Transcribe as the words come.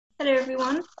Hello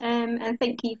everyone, and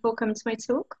thank you for coming to my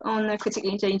talk on the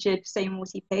critically endangered Visayan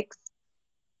warty pigs.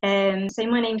 So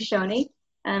my name's Shani,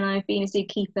 and I've been a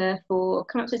zookeeper for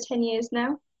coming up to 10 years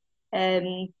now. I've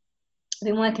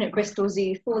been working at Bristol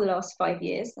Zoo for the last 5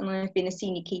 years, and I've been a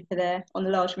senior keeper there on the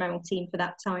large mammal team for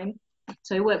that time.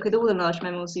 So I work with all the large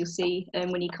mammals you'll see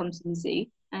when you come to the zoo,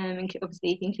 and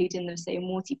obviously including the Visayan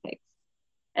warty pigs.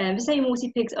 Visayan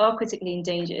warty pigs are critically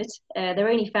endangered. They're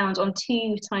only found on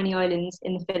 2 tiny islands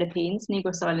in the Philippines,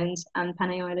 Negros Island and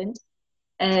Panay Island.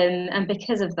 And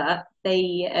because of that,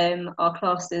 they are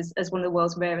classed as one of the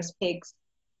world's rarest pigs.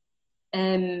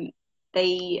 Until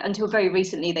very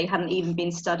recently, they hadn't even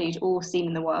been studied or seen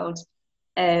in the wild,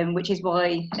 which is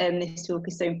why this talk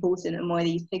is so important and why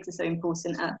these pigs are so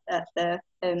important at the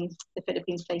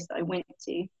Philippines place that I went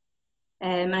to.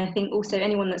 And I think also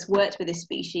anyone that's worked with this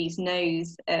species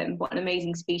knows what an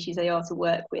amazing species they are to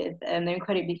work with. They're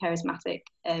incredibly charismatic,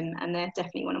 and they're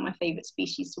definitely one of my favourite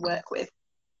species to work with.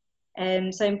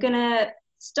 So I'm going to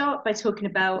start by talking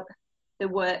about the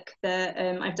work that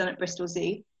I've done at Bristol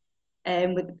Zoo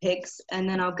with the pigs, and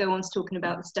then I'll go on to talking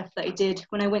about the stuff that I did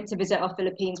when I went to visit our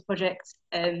Philippines project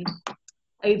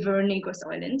over on Negros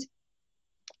Island.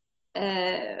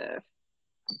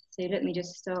 So let me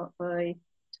just start by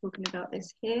talking about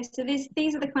this here. So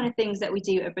these are the kind of things that we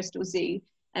do at Bristol Zoo.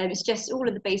 It's just all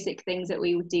of the basic things that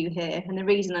we would do here. And the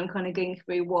reason I'm kind of going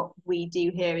through what we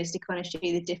do here is to kind of show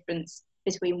you the difference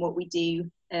between what we do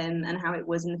and how it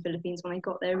was in the Philippines when I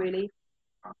got there, really.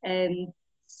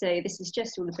 So this is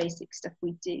just all the basic stuff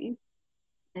we do.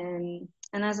 And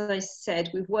as I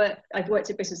said, I've worked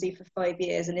at Bristol Zoo for 5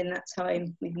 years, and in that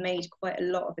time, we've made quite a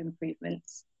lot of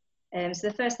improvements. So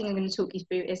the first thing I'm going to talk you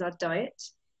through is our diet.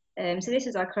 So this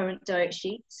is our current diet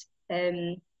sheet.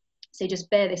 So just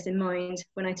bear this in mind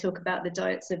when I talk about the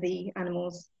diets of the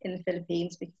animals in the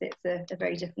Philippines, because it's a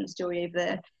very different story over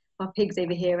there. Our pigs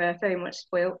over here are very much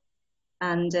spoilt,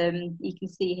 and you can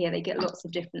see here they get lots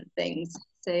of different things.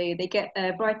 So they get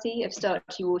a variety of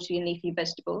starchy, watery and leafy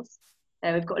vegetables.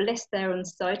 We've got a list there on the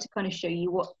side to kind of show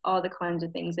you what are the kinds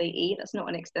of things they eat. That's not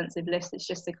an extensive list, it's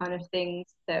just the kind of things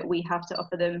that we have to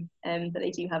offer them, but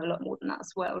they do have a lot more than that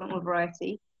as well, a lot more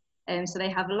variety. So they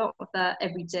have a lot of that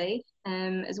every day.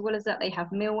 As well as that, they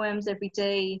have mealworms every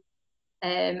day,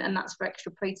 and that's for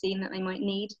extra protein that they might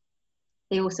need.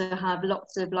 They also have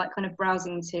lots of like kind of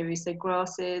browsing materials, so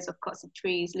grasses, off cuts of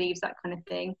trees, leaves, that kind of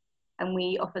thing. And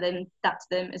we offer that to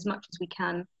them as much as we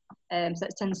can. So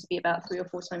it tends to be about 3 or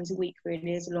 4 times a week,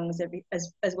 really, as well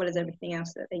as everything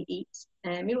else that they eat.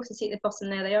 You'll also see at the bottom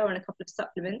there, they are on a couple of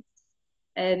supplements.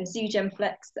 Zoo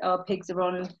Flex, our pigs are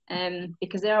on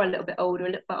because they are a little bit older, a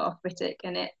little bit arthritic,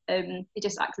 and it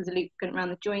just acts as a lubricant around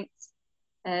the joints.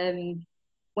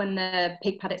 When the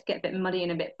pig paddocks get a bit muddy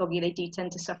and a bit foggy, they do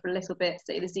tend to suffer a little bit.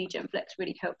 So the Zoo Flex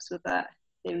really helps with that.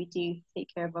 So we do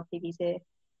take care of our piggies here.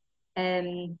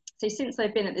 So since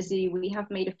I've been at the zoo, we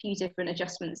have made a few different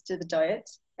adjustments to the diet.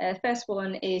 First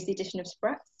one is the addition of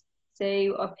sprats.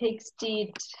 So our pigs did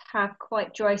have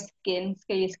quite dry skin,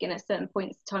 scaly skin at certain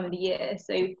points of the time of the year.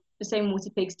 So the same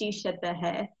warty pigs do shed their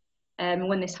hair. And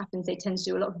when this happens, they tend to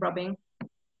do a lot of rubbing,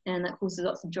 and that causes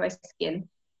lots of dry skin.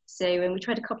 So we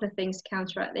tried a couple of things to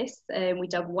counteract this. We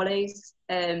dug wallows,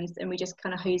 and we just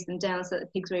kind of hosed them down so that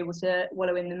the pigs were able to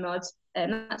wallow in the mud.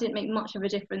 And that didn't make much of a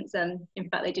difference. And in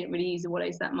fact, they didn't really use the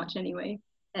wallows that much anyway.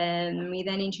 We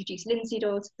then introduced linseed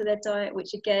oil to their diet,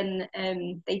 which again,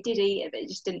 they did eat it, but it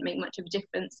just didn't make much of a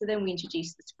difference. So then we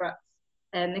introduced the sprats.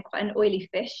 They're quite an oily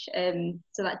fish,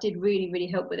 so that did really, really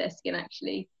help with their skin,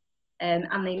 actually. And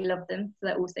they loved them, so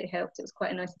that also helped. It was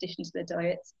quite a nice addition to their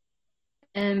diet.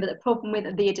 But the problem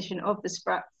with the addition of the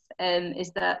sprats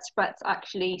is that sprats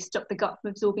actually stop the gut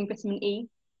from absorbing vitamin E.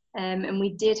 And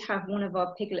we did have one of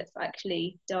our piglets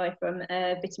actually die from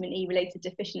a vitamin E related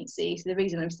deficiency. So the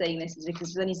reason I'm saying this is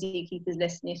because if there's any zookeepers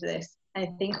listening to this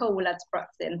and think, oh, we'll add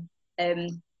sprats in,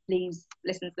 please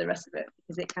listen to the rest of it,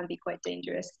 because it can be quite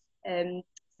dangerous. So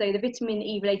the vitamin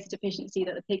E related deficiency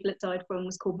that the piglet died from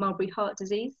was called Mulberry heart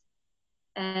disease.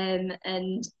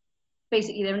 And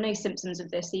basically there are no symptoms of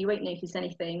this, so you won't notice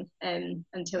anything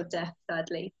until death,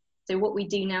 sadly. So what we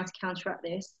do now to counteract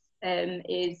this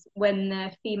is when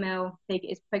the female pig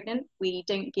is pregnant, we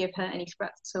don't give her any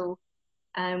sprats at all,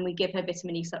 and we give her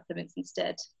vitamin E supplements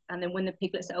instead. And then when the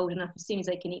piglets are old enough, as soon as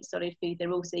they can eat solid food,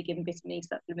 they're also given vitamin E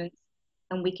supplements,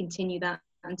 and we continue that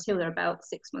until they're about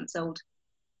 6 months old.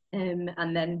 And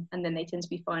then they tend to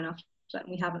be fine after that,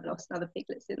 and we haven't lost another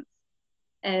piglet since.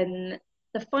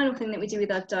 The final thing that we do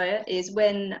with our diet is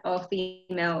when our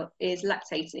female is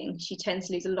lactating, she tends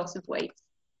to lose a lot of weight.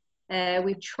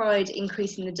 We've tried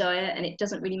increasing the diet, and it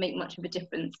doesn't really make much of a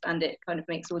difference, and it kind of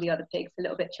makes all the other pigs a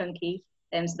little bit chunky.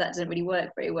 So that doesn't really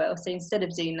work very well. So instead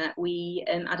of doing that, we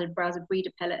added browser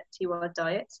breeder pellet to our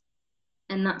diet,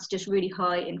 and that's just really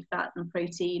high in fat and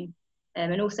protein,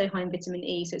 and also high in vitamin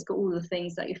E. So it's got all the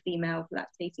things that your female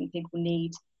lactating pig will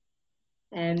need,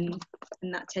 and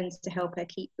that tends to help her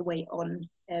keep the weight on,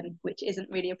 which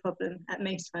isn't really a problem at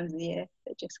most times of the year,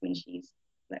 but just when she's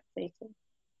lactating.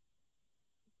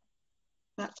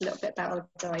 That's a little bit about our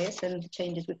diet and the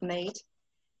changes we've made.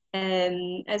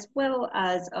 As well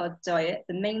as our diet,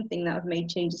 the main thing that I've made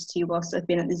changes to whilst I've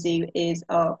been at the zoo is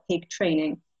our pig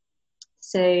training.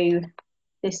 So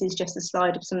this is just a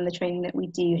slide of some of the training that we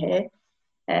do here.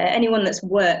 Anyone that's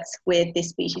worked with this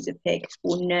species of pig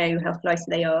will know how flighty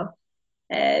they are.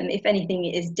 If anything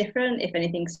is different, if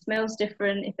anything smells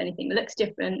different, if anything looks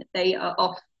different, they are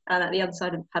off and at the other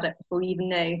side of the paddock before you even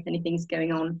know anything's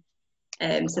going on.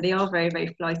 So they are very,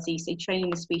 very flighty. So training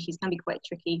the species can be quite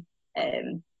tricky.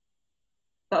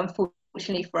 But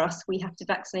unfortunately for us, we have to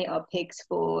vaccinate our pigs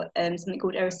for something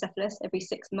called erysipelas every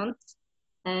 6 months.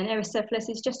 And erysipelas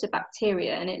is just a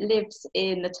bacteria, and it lives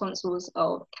in the tonsils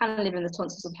of, can live in the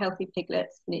tonsils of healthy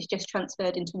piglets, and it's just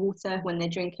transferred into water when they're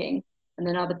drinking. And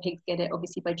then other pigs get it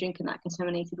obviously by drinking that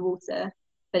contaminated water.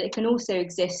 But it can also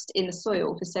exist in the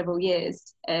soil for several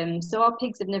years. So our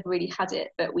pigs have never really had it,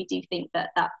 but we do think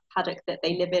that that paddock that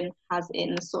they live in has it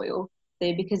in the soil.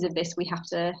 So because of this, we have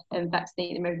to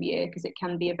vaccinate them every year, because it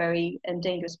can be a very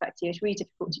dangerous bacteria. It's really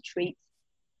difficult to treat.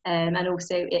 And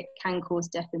also it can cause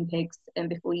death in pigs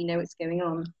before you know what's going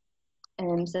on.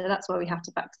 So that's why we have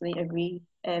to vaccinate every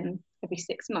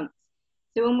 6 months.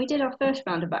 So when we did our first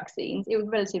round of vaccines, it was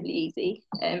relatively easy.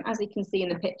 As you can see in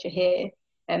the picture here,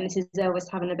 this is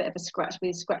Elvis having a bit of a scratch with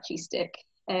his scratchy stick.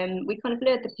 We kind of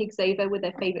lured the pigs over with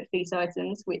their favourite feed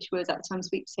items, which was at the time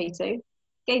sweet potato,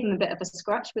 gave them a bit of a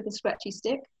scratch with a scratchy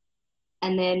stick,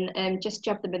 and then just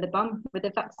jabbed them in the bum with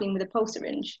a vaccine with a pulse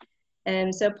syringe.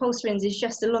 So a pulse syringe is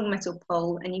just a long metal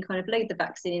pole, and you kind of load the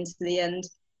vaccine into the end,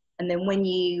 and then when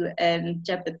you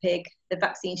jab the pig, the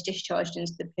vaccine is discharged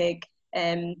into the pig,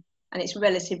 and it's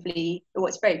relatively, well,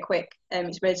 it's very quick.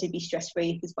 It's relatively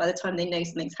stress-free, because by the time they know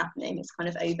something's happening, it's kind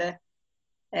of over.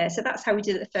 So that's how we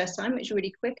did it the first time. It was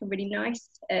really quick and really nice.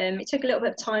 It took a little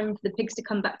bit of time for the pigs to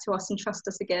come back to us and trust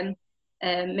us again,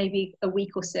 maybe a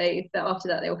week or so, but after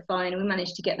that they were fine. We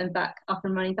managed to get them back up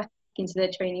and running, back into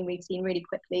their training routine really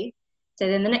quickly. So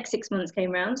then the next 6 months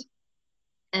came around,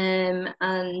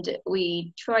 and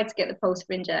we tried to get the pulse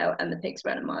syringe out, and the pigs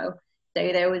ran a mile.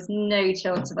 So there was no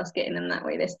chance of us getting them that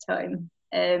way this time.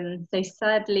 So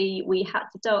sadly, we had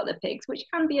to dart the pigs, which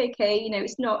can be okay. You know,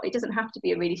 it doesn't have to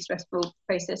be a really stressful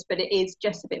process, but it is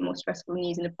just a bit more stressful than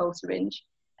using a pulse syringe.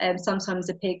 Sometimes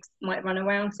the pigs might run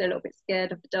around, so a little bit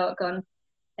scared of the dart gun,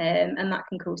 and that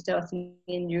can cause darting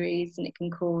injuries, and it can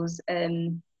cause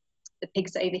the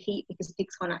pigs to overheat, because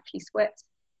pigs can't actually sweat.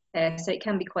 So it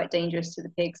can be quite dangerous to the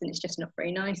pigs, and it's just not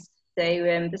very nice. So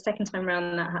the second time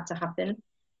around that had to happen.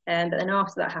 But then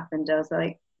after that happened, I was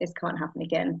like, this can't happen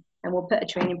again. And we'll put a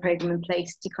training program in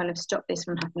place to kind of stop this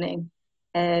from happening.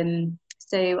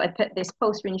 So I put this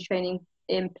pulse syringe training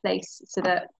in place so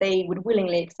that they would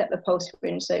willingly accept the pulse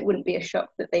syringe, so it wouldn't be a shock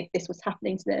that this was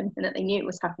happening to them, and that they knew it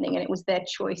was happening, and it was their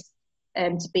choice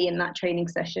to be in that training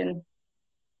session.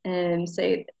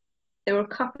 So there were a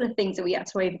couple of things that we had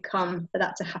to overcome for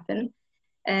that to happen.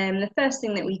 The first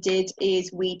thing that we did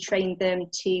is we trained them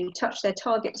to touch their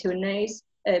target to a nose,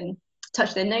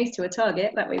 touch their nose to a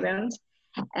target, that way round.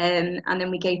 And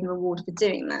then we gave them a reward for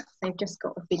doing that. They've just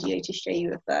got a video to show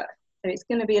you of that. So it's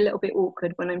going to be a little bit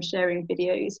awkward when I'm sharing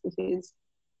videos, because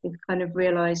we've kind of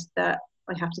realised that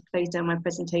I have to close down my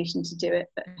presentation to do it,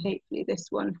 but hopefully this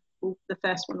one, the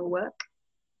first one will work.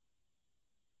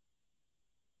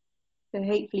 So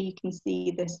hopefully you can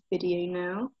see this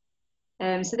video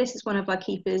now. So this is one of our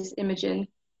keepers, Imogen,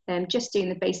 just doing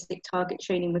the basic target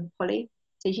training with Polly.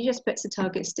 So she just puts the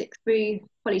target stick through,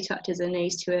 Polly touches her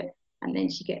nose to it, and then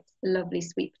she gets a lovely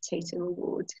sweet potato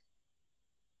reward.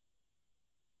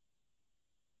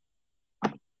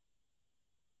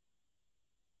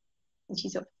 And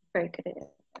she's obviously very good at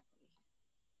it.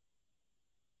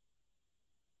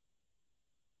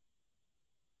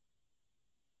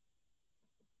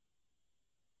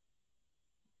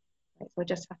 Right, so I'll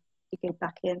just have to go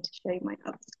back in to show my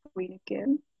other screen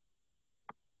again.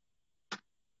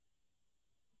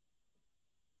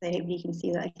 So hopefully you can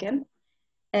see that again.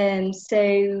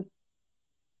 So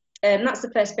that's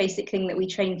the first basic thing that we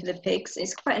train for the pigs.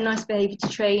 It's quite a nice behaviour to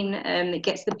train. It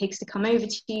gets the pigs to come over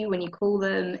to you when you call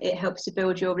them. It helps to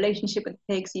build your relationship with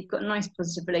the pigs. So you've got a nice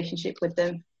positive relationship with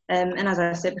them. And as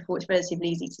I said before, it's relatively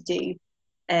easy to do.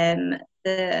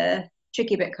 The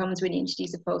tricky bit comes when you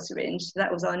introduce a pulse syringe. So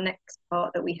that was our next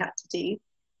part that we had to do.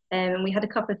 And we had a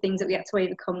couple of things that we had to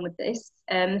overcome with this.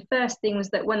 The first thing was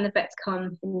that when the vets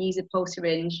come and use a pulse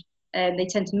syringe, they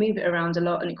tend to move it around a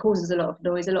lot, and it causes a lot of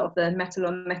noise, a lot of the metal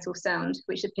on metal sound,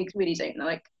 which the pigs really don't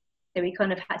like. So we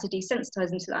kind of had to desensitize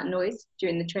them to that noise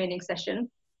during the training session.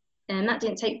 And that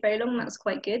didn't take very long, that was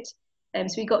quite good.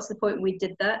 So we got to the point where we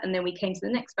did that, and then we came to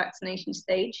the next vaccination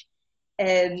stage.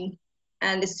 And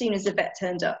as soon as the vet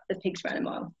turned up, the pigs ran a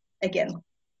mile again.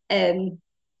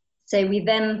 So we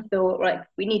then thought, right,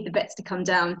 we need the vets to come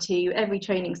down to every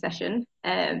training session,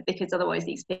 because otherwise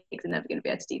these pigs are never going to be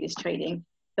able to do this training.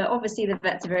 But obviously the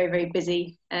vets are very, very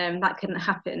busy. That couldn't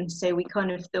happen. So we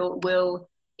kind of thought we'll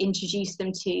introduce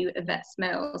them to a vet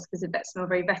smells, because the vets smell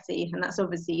very vetty, and that's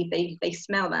obviously they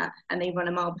smell that and they run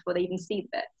a mile before they even see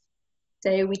the vet.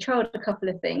 So we tried a couple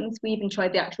of things. We even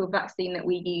tried the actual vaccine that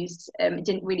we used. It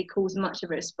didn't really cause much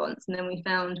of a response. And then we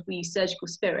found we used surgical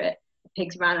spirit. The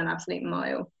pigs ran an absolute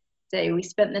mile. So we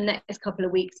spent the next couple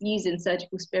of weeks using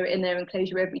surgical spirit in their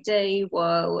enclosure every day,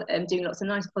 while doing lots of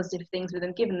nice positive things with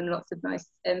them, giving them lots of nice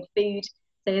food.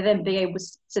 So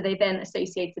they then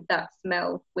associated that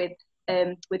smell with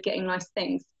getting nice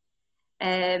things.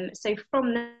 So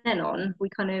from then on,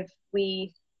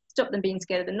 we stopped them being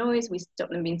scared of the noise, we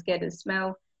stopped them being scared of the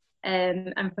smell,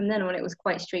 and from then on it was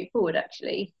quite straightforward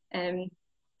actually. And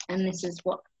this is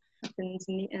what happens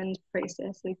in the end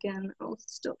process. Again, I'll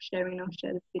stop sharing and I'll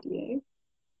share the video.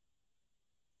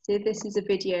 So this is a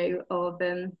video of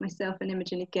myself and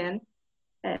Imogen again,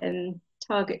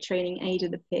 target training Ada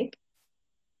the pig.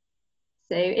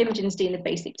 So Imogen's doing the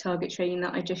basic target training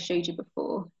that I just showed you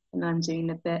before, and I'm doing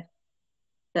the bit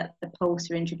that the pulse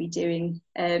syringe would be doing.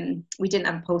 We didn't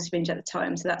have a pulse syringe at the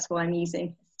time, so that's why I'm using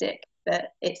a stick,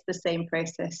 but it's the same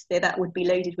process. So that would be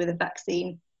loaded with a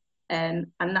vaccine, and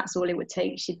that's all it would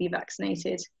take. She'd be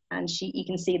vaccinated, and you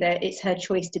can see there, it's her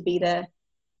choice to be there.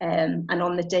 And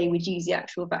on the day we'd use the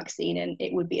actual vaccine, and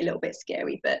it would be a little bit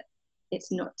scary, but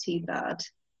it's not too bad.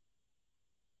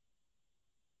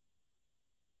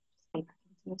 Go back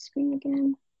into my screen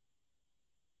again.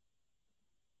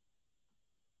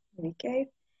 There we go.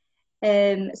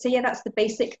 So yeah, that's the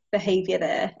basic behaviour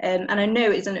there. And I know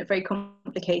it isn't very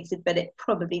complicated, but it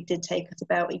probably did take us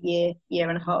about a year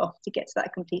and a half to get to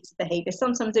that completed behaviour.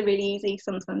 Sometimes they're really easy,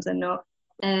 sometimes they're not.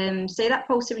 So that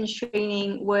pulse syringe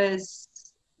training was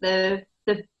the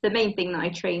main thing that I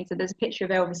trained. So there's a picture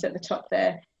of Elvis at the top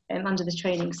there, under the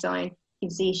training sign. You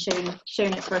can see he's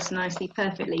shown it for us nicely,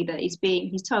 perfectly, that he's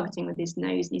targeting with his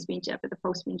nose, and he's being jabbed with the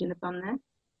pulse syringe in the bum there.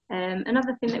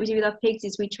 Another thing that we do with our pigs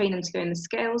is we train them to go in the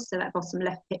scales. So that bottom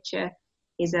left picture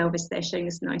is Elvis there, showing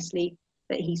us nicely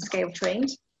that he's scale trained.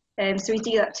 So we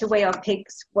do that to weigh our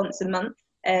pigs once a month.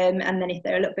 And then if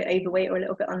they're a little bit overweight or a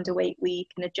little bit underweight, we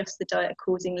can adjust the diet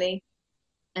accordingly.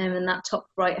 And that top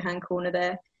right hand corner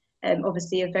there,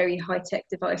 obviously a very high-tech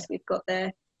device we've got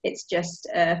there. It's just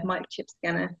a microchip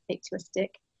scanner taped to a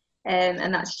stick.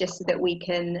 And that's just so that we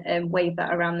can wave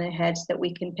that around their head, that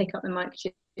we can pick up the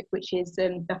microchip, which is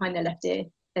behind their left ear,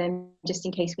 just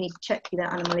in case we need to check who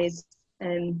that animal is,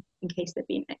 in case they're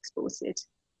being exported. So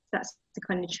that's the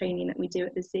kind of training that we do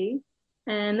at the zoo.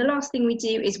 And the last thing we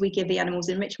do is we give the animals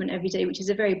enrichment every day, which is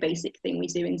a very basic thing we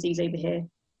do in zoos over here.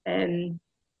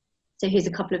 So here's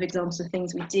a couple of examples of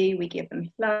things we do. We give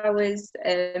them flowers,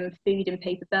 food in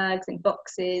paper bags and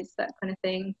boxes, that kind of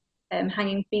thing.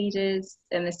 Hanging feeders,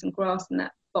 and there's some grass in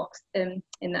that box, in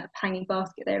that hanging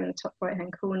basket there in the top right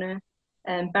hand corner.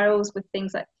 Barrels with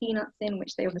things like peanuts in,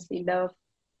 which they obviously love.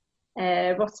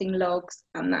 Rotting logs,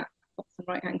 and that bottom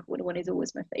right hand corner one is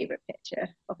always my favourite picture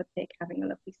of a pig having a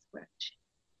lovely scratch.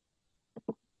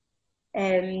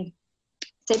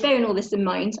 So bearing all this in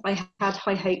mind, I had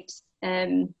high hopes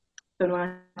when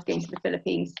I was going to the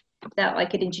Philippines that I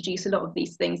could introduce a lot of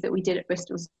these things that we did at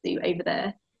Bristol Zoo over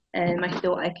there. I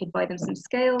thought I could buy them some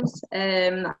scales.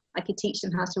 I could teach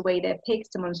them how to weigh their pigs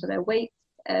to monitor their weight.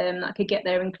 I could get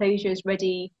their enclosures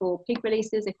ready for pig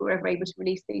releases if we're ever able to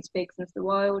release these pigs into the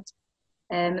wild.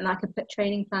 And I could put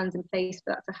training plans in place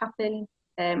for that to happen.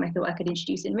 I thought I could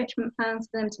introduce enrichment plans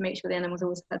for them to make sure the animals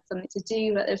always had something to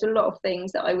do. But there's a lot of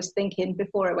things that I was thinking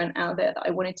before I went out there that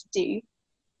I wanted to do.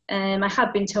 I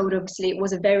had been told, obviously, it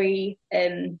was a very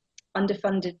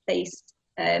underfunded place.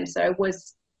 So I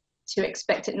was to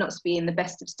expect it not to be in the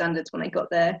best of standards when I got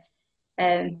there.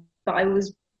 But I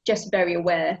was just very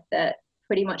aware that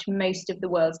pretty much most of the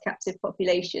world's captive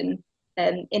population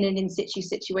in an in-situ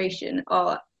situation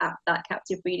are at that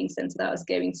captive breeding centre that I was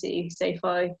going to. So if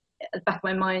at the back of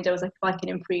my mind, I was like, if I can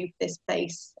improve this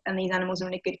place and these animals are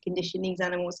in a good condition, these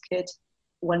animals could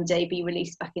one day be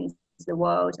released back into the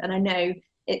wild. And I know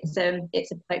it's a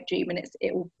pipe dream, and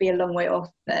it will be a long way off,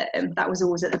 but that was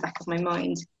always at the back of my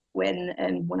mind when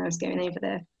I was going over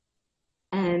there.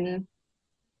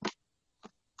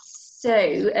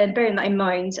 So bearing that in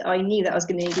mind, I knew that I was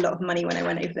going to need a lot of money when I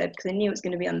went over there, because I knew it was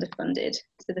going to be underfunded.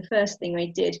 So the first thing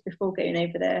I did before going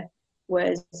over there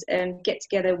was get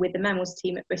together with the mammals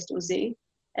team at Bristol Zoo.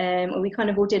 And we kind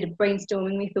of all did a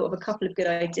brainstorming. We thought of a couple of good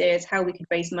ideas how we could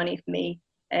raise money for me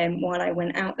while I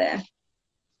went out there.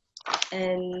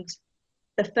 And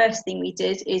the first thing we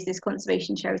did is this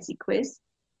conservation charity quiz.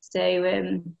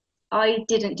 So I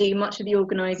didn't do much of the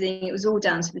organising. It was all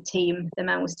down to the team, the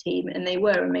mammals team, and they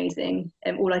were amazing.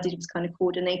 All I did was kind of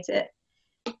coordinate it.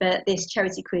 But this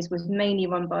charity quiz was mainly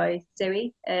run by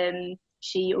Zoe.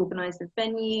 She organised the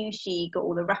venue, she got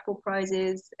all the raffle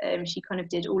prizes, she kind of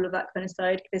did all of that kind of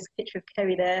side. There's a picture of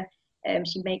Kerry there.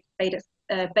 She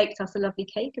baked us a lovely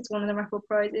cake as one of the raffle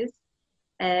prizes.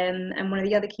 And one of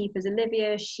the other keepers,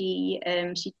 Olivia, she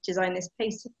designed this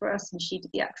poster for us, and she did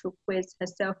the actual quiz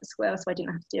herself as well, so I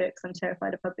didn't have to do it because I'm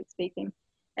terrified of public speaking.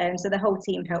 So the whole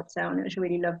team helped out, and it was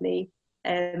really lovely.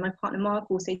 My partner Mark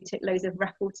also took loads of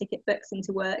raffle ticket books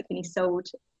into work, and he sold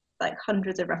like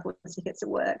hundreds of raffle tickets at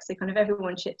work. So kind of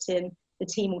everyone chipped in. The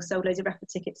team all sold loads of raffle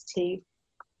tickets too,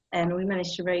 and we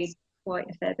managed to raise quite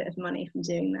a fair bit of money from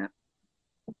doing that.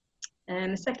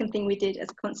 The second thing we did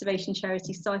as a conservation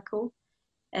charity cycle.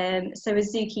 So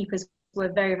as zookeepers,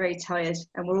 we're very, very tired,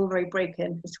 and we're all very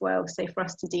broken as well. So for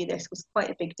us to do this was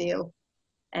quite a big deal.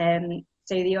 So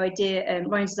the idea,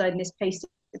 Ryan designed this poster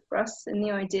for us, and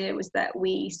the idea was that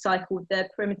we cycled the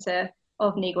perimeter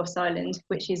of Negros Island,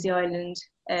 which is the island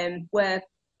where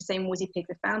the same warty pigs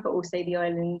are found, but also the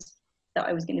island that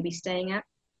I was going to be staying at,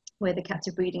 where the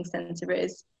captive breeding centre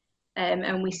is.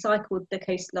 And we cycled the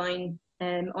coastline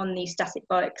on these static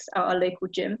bikes at our local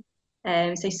gym.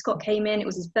 So Scott came in, it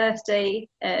was his birthday.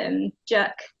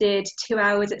 Jack did 2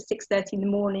 hours at 6:30 in the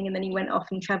morning, and then he went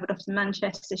off and travelled off to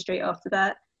Manchester straight after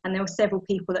that. And there were several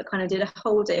people that kind of did a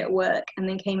whole day at work and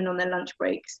then came in on their lunch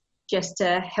breaks just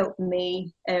to help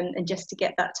me and just to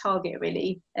get that target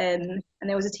really. And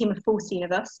there was a team of 14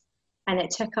 of us, and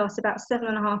it took us about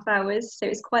 7.5 hours. So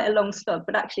it's quite a long slog,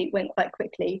 but actually it went quite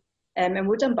quickly. And we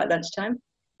were done by lunchtime.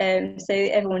 So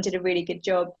everyone did a really good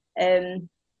job.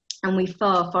 And we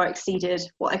far, far exceeded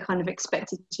what I kind of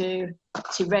expected to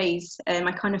raise.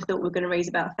 I kind of thought we were going to raise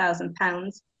about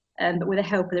 £1,000, but with the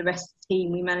help of the rest of the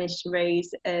team, we managed to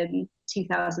raise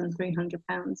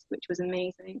 £2,300, which was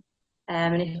amazing.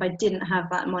 And if I didn't have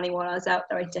that money while I was out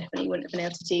there, I definitely wouldn't have been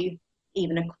able to do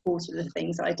even a quarter of the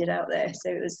things that I did out there.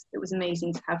 So it was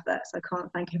amazing to have that. So I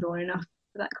can't thank everyone enough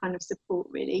for that kind of support,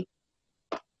 really.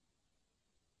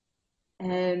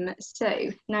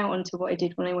 So now on to what I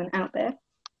did when I went out there.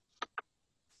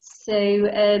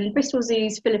 So Bristol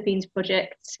Zoo's Philippines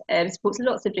project supports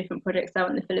lots of different projects out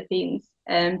in the Philippines,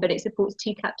 but it supports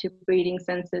 2 captive breeding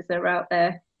centres that are out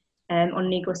there on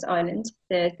Negros Island.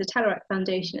 There's the Talarak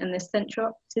Foundation and the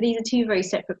CENTROP. So these are 2 very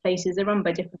separate places. They're run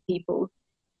by different people,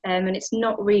 and it's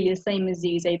not really the same as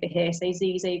zoos over here. So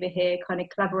zoos over here kind of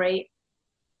collaborate,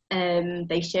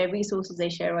 they share resources, they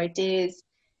share ideas,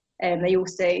 and they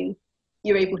also,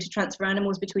 you're able to transfer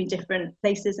animals between different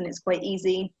places, and it's quite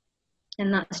easy.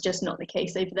 And that's just not the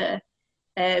case over there.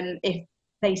 If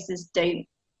places don't,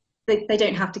 they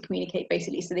don't have to communicate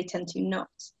basically, so they tend to not.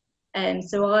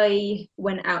 So I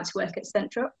went out to work at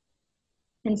CENTROP,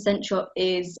 and CENTROP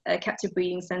is a captive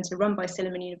breeding centre run by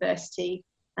Silliman University,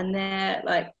 and they're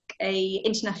like a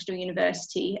international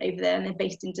university over there, and they're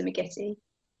based in Dumaguete,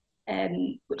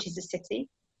 which is a city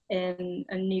on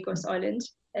Negros Island.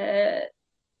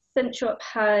 CENTROP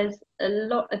has a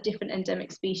lot of different endemic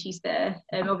species there,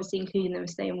 obviously including the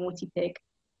Visayan warty pig,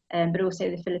 but also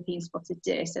the Philippine spotted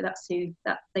deer. So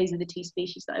those are the 2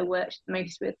 species that I worked the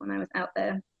most with when I was out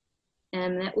there.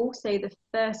 And they're also the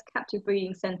first captive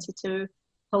breeding centre to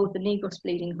hold the Negros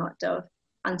bleeding heart dove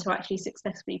and to actually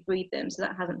successfully breed them. So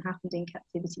that hasn't happened in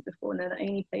captivity before, and they're the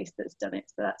only place that's done it.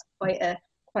 So that's quite a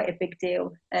big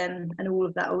deal. And all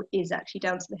of that is actually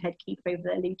down to the head keeper over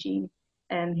there, Lou Jean.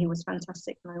 He was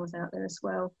fantastic when I was out there as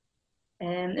well.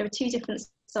 There are 2 different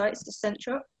sites to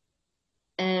CENTROP.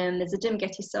 There's the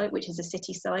Dumaguete site, which is a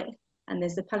city site, and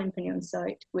there's the Palimpinyon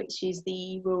site, which is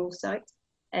the rural site.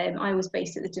 I was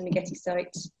based at the Dumaguete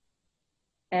site,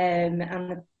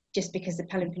 and just because the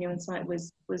Palimpinyon site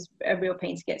was a real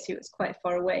pain to get to, it was quite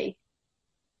far away.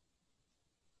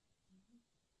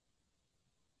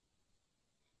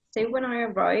 So when I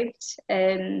arrived,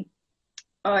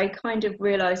 I kind of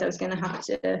realised I was going to have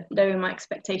to lower my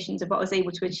expectations of what I was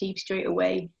able to achieve straight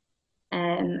away.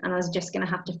 And I was just going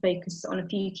to have to focus on a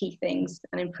few key things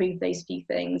and improve those few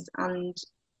things, and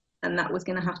that was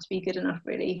going to have to be good enough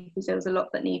really, because there was a lot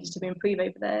that needed to improve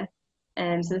over there.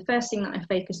 So the first thing that I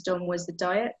focused on was the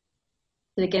diet.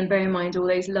 So again, bear in mind all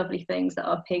those lovely things that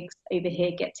our pigs over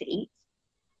here get to eat.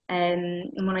 And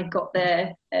when I got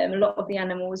there, a lot of the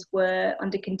animals were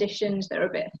under conditions. They were a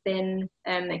bit thin,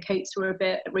 their coats were a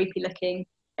bit ropey looking,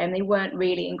 and they weren't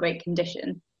really in great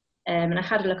condition. And I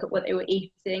had a look at what they were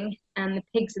eating, and the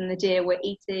pigs and the deer were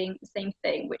eating the same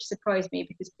thing, which surprised me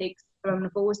because pigs are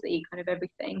omnivores, they eat kind of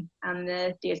everything, and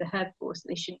the deer are herbivores, so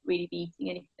they shouldn't really be eating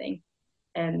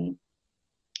anything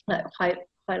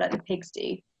like the pigs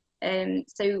do.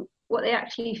 So what they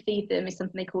actually feed them is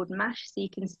something they call mash. So you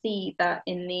can see that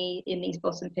in these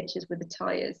bottom pictures with the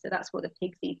tyres. So that's what the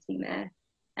pig's eating there.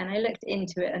 And I looked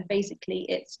into it, and basically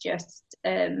it's just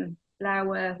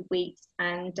flour, wheat,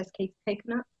 and desiccated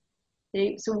coconut.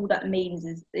 So all that means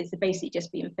is basically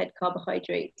just being fed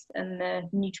carbohydrates, and the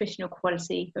nutritional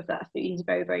quality of that food is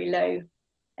very, very low.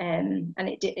 And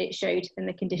it showed in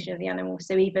the condition of the animal.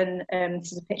 So even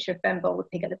this is a picture of Ben Bowl, the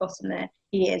pig at the bottom there.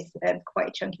 He is quite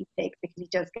a chunky pig because he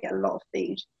does get a lot of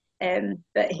food,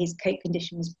 but his coat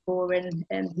condition was poor,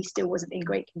 and he still wasn't in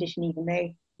great condition even though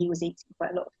he was eating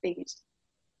quite a lot of food.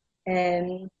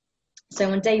 So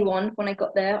on day one, when I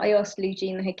got there, I asked Lou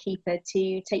Jean, the head keeper,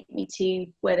 to take me to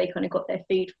where they kind of got their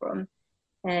food from,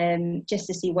 just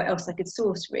to see what else I could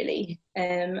source really.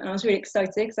 And I was really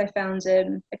excited because I found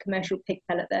a commercial pig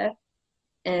pellet there,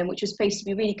 which was supposed to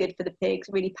be really good for the pigs,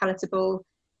 really palatable,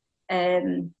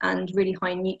 and really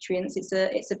high in nutrients. It's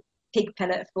a pig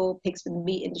pellet for pigs from the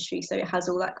meat industry, so it has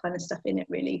all that kind of stuff in it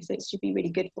really, so it should be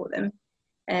really good for them.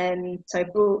 So I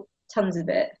brought tons of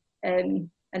it, and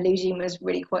Lou Jean was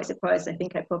really quite surprised. I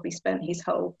think I probably spent his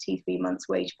whole 2-3 months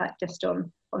wage pack just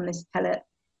on this pellet.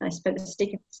 And I spent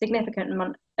a significant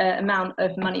amount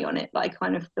of money on it, but I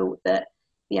kind of thought that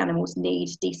the animals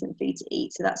need decent food to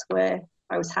eat. So that's where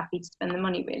I was happy to spend the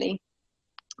money really.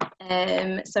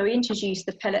 So we introduced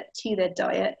the pellet to their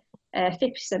diet,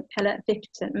 50% pellet,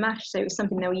 50% mash. So it was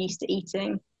something they were used to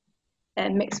eating,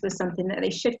 mixed with something that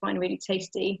they should find really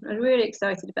tasty. I was really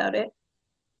excited about it.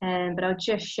 But I'll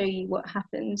just show you what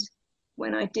happened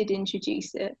when I did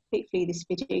introduce it. Hopefully this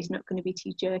video is not going to be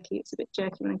too jerky. It's a bit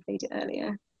jerky when I played it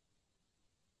earlier.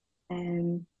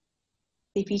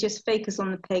 If you just focus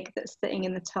on the pig that's sitting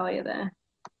in the tyre there.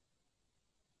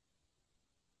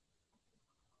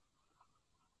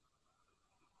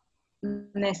 And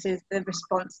this is the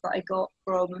response that I got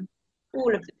from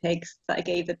all of the pigs that I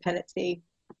gave the pellet to.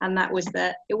 And that was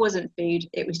that it wasn't food,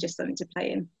 it was just something to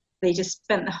play in. They just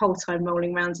spent the whole time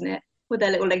rolling around in it with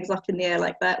their little legs up in the air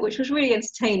like that, which was really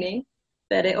entertaining,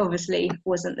 but it obviously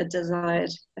wasn't the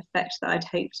desired effect that I'd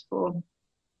hoped for.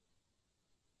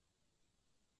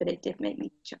 But it did make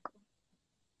me chuckle.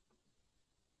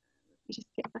 Let me just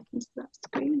get back into that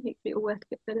screen. Hopefully it'll work a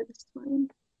bit better this time.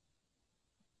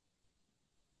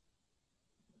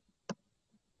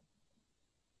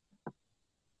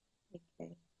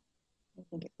 Okay, I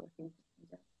think it's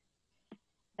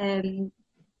working.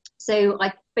 So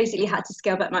I basically had to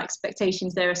scale back my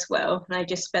expectations there as well. And I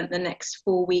just spent the next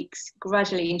 4 weeks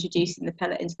gradually introducing the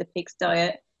pellet into the pig's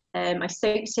diet. I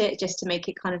soaked it just to make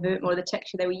it kind of a bit more of the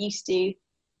texture they were used to.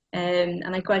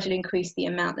 And I gradually increased the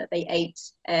amount that they ate.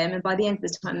 And by the end of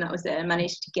the time that was there, I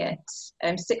managed to get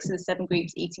 6 of the 7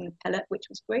 groups eating the pellet, which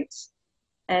was great.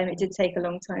 It did take a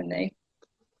long time though.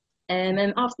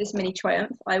 And after this mini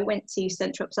triumph, I went to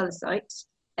CENTROP's other site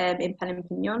in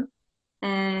Philippine.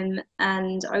 And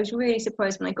I was really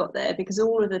surprised when I got there because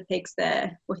all of the pigs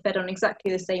there were fed on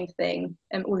exactly the same thing.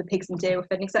 All the pigs and deer were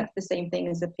fed on exactly the same thing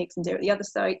as the pigs and deer at the other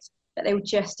site, but they were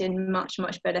just in much,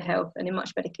 much better health and in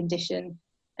much better condition.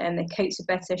 Their coats were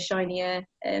better, shinier,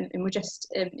 and were just,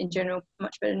 in general,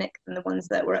 much better nick than the ones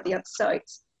that were at the other site.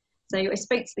 So I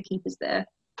spoke to the keepers there,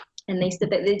 and they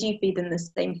said that they do feed them the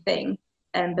same thing,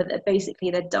 but that basically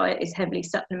their diet is heavily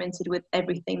supplemented with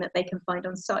everything that they can find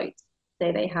on site.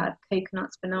 So they had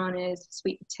coconuts, bananas,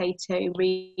 sweet potato,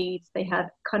 reeds. They had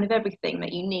kind of everything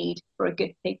that you need for a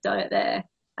good pig diet there.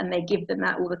 And they give them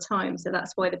that all the time. So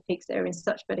that's why the pigs are in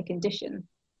such better condition.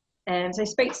 So I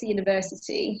spoke to the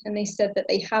university and they said that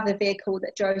they have a vehicle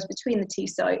that drives between the 2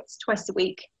 sites twice a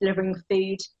week, delivering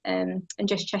food and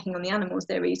just checking on the animals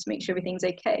there really to make sure everything's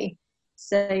okay.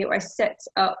 So I set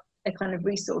up a kind of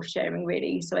resource sharing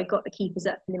really. So I got the keepers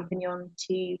at Philippine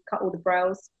to cut all the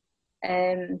browse.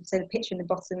 So the picture in the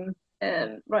bottom,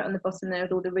 right on the bottom there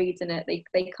with all the reeds in it,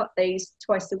 they cut those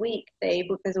twice a week.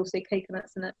 There's also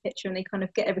coconuts in that picture, and they kind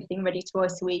of get everything ready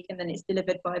twice a week, and then it's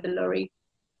delivered by the lorry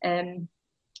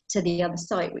to the other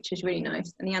site, which was really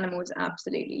nice, and the animals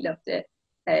absolutely loved it.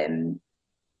 The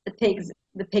pigs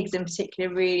in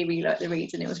particular really liked the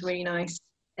reeds, and it was really nice.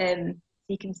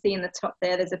 You can see in the top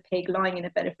there's a pig lying in a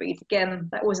bed of reeds. Again,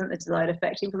 that wasn't the desired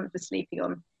effect, it wasn't for sleeping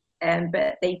on,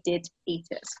 but they did eat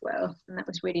it as well, and that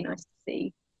was really nice to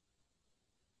see.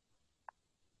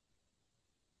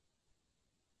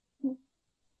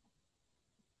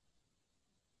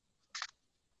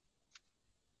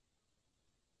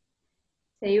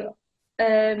 So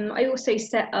I also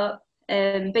set up,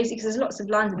 basically because there's lots of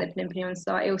land in the Philippine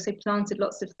site, I also planted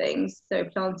lots of things. So I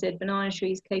planted banana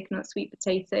trees, coconut, sweet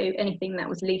potato, anything that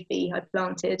was leafy I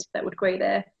planted that would grow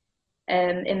there,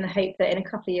 in the hope that in a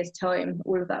couple of years' time,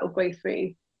 all of that will grow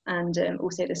through, and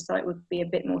also the site would be a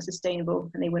bit more sustainable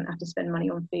and they wouldn't have to spend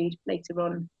money on food later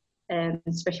on,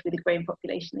 especially with the growing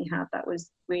population they have. That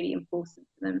was really important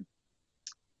for them.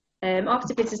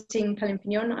 After visiting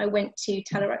Palimpignon, I went to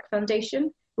Talarak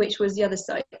Foundation, which was the other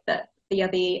site, that the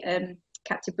other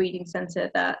captive breeding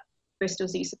centre that Bristol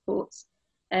Zoo supports.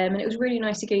 And it was really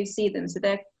nice to go see them. So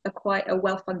they're quite a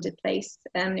well-funded place,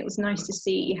 and it was nice to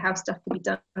see how stuff can be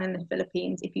done in the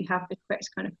Philippines if you have the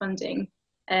correct kind of funding.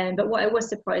 But what I was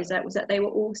surprised at was that they were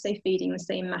also feeding the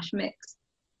same mash mix.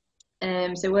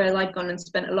 So where I'd gone and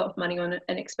spent a lot of money on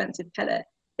an expensive pellet,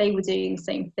 they were doing the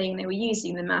same thing. They were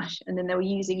using the mash, and then they were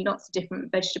using lots of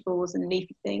different vegetables and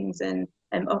leafy things and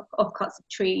offcuts of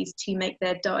trees to make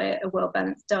their diet a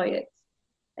well-balanced diet.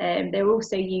 They were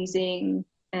also using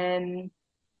vitamin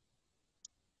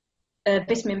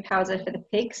powder for the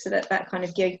pigs, so that kind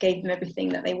of gave them everything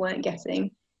that they weren't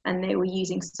getting. And they were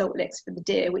using salt licks for the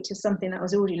deer, which is something that I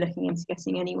was already looking into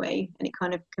getting anyway. And it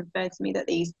kind of confirmed to me that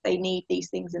they need these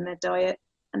things in their diet,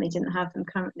 and they didn't have them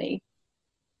currently.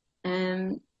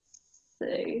 So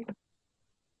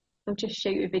I'll just show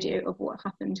you a video of what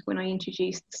happened when I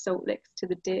introduced the salt licks to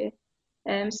the deer.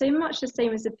 So much the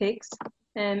same as the pigs.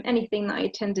 Anything that I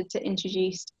tended to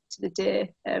introduce to the deer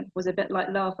was a bit like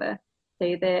lava.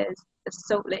 So there's a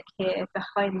salt lick here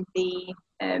behind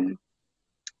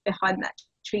that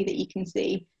tree that you can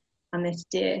see, and this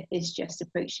deer is just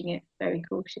approaching it very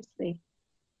cautiously.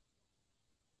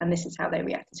 And this is how they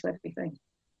reacted to everything.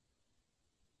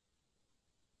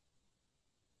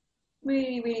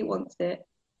 Really wants it,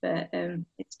 but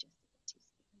it's just a bit too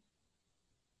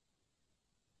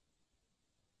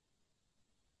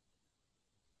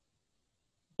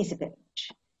scary. It's a bit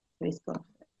much, so he's gone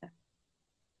for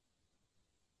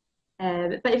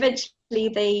it. But eventually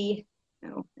they,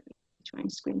 oh, let me try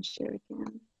and screen share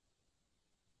again.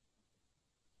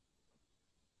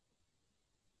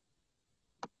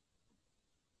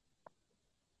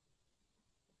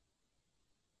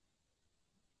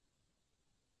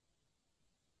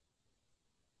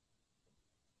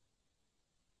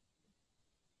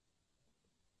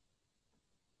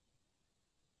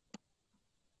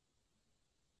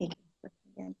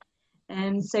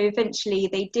 So eventually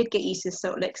they did get used to the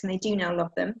salt licks, and they do now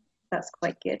love them. That's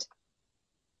quite good.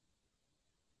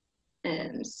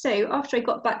 So after I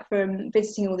got back from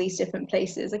visiting all these different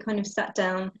places, I kind of sat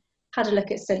down, had a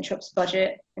look at CENTROP's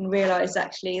budget, and realised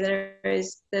actually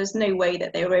there's no way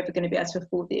that they were ever going to be able to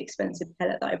afford the expensive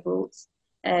pellet that I brought.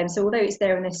 So although it's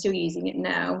there and they're still using it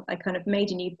now, I kind of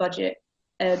made a new budget,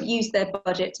 used their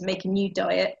budget to make a new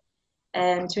diet,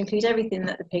 to include everything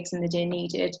that the pigs and the deer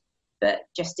needed, but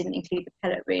just didn't include the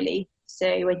pellet really. So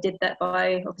I did that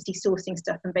by obviously sourcing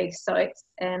stuff from both sites,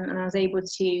 and I was able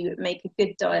to make a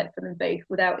good diet for them both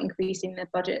without increasing their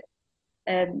budget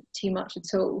too much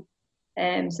at all.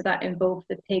 So that involved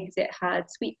the pigs. It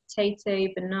had sweet potato,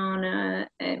 banana,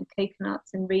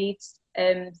 coconuts and reeds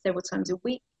several times a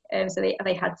week. So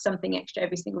they had something extra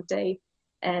every single day.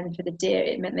 And for the deer,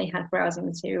 it meant they had browsing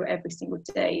material every single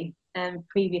day.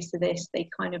 Previous to this, they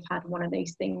kind of had one of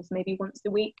those things maybe once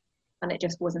a week, and it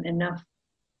just wasn't enough.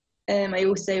 I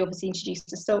also obviously introduced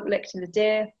the salt lick to the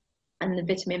deer and the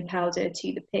vitamin powder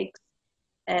to the pigs,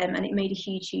 and it made a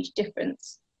huge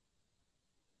difference.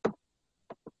 Just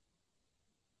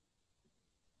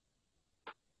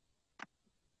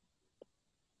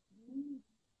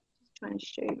trying to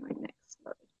show you my next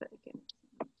slide, but again,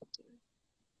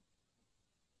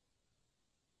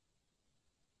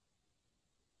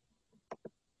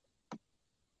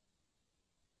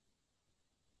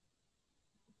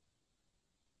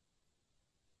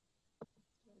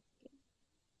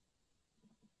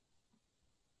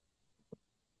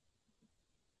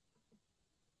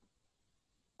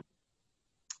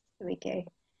 there we go.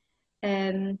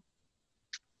 I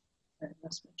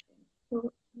lost my train of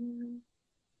thought.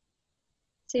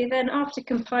 So then after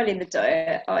compiling the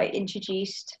diet, I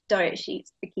introduced diet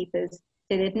sheets for keepers.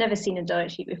 So they'd never seen a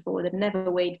diet sheet before, they'd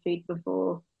never weighed food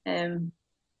before,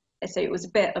 So it was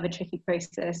a bit of a tricky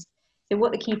process. So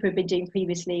what the keeper had been doing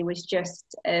previously was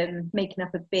just making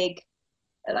up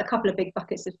a couple of big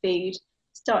buckets of food,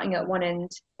 starting at one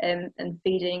end and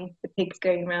feeding the pigs,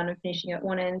 going around and finishing at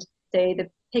one end. So the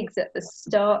pigs at the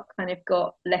start kind of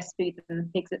got less food than the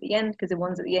pigs at the end, because the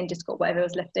ones at the end just got whatever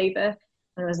was left over.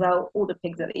 And as well, all the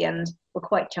pigs at the end were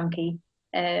quite chunky.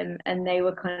 And they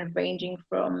were kind of ranging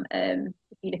from,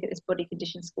 if you look at this body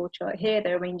condition score chart here,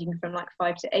 they're ranging from like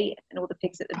 5 to 8, and all the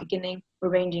pigs at the beginning were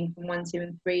ranging from 1, 2,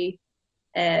 and 3.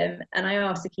 And I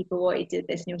asked the keeper why he did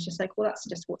this, and he was just like, well, that's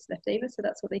just what's left over, so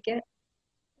that's what they get.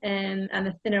 And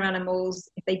the thinner animals,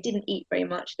 if they didn't eat very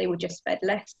much, they were just fed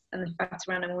less, and the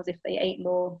fatter animals, if they ate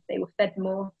more, they were fed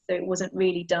more. So it wasn't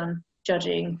really done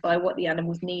judging by what the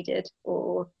animals needed,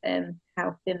 or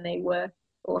how thin they were,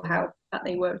 or how fat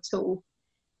they were at all.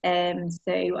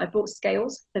 So I bought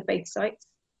scales for both sites.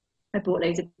 I bought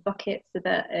loads of buckets so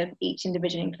that each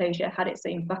individual enclosure had its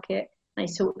own bucket. I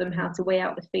taught them how to weigh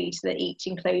out the food so that each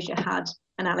enclosure had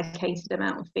an allocated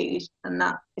amount of food, and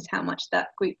that is how much that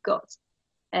group got.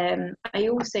 I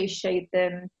also showed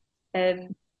them,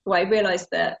 well, I realised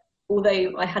that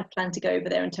although I had planned to go over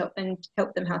there and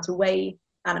help them how to weigh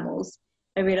animals,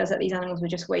 I realised that these animals were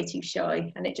just way too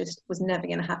shy, and it just was never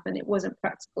going to happen. It wasn't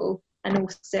practical, and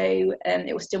also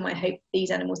it was still my hope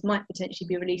these animals might potentially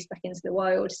be released back into the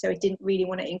wild, so I didn't really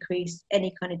want to increase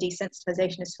any kind of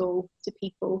desensitisation at all to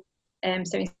people.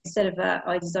 So instead of that,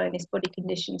 I designed this body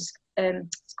conditions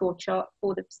score chart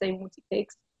for the Bristol warty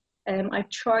pigs. I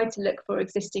tried to look for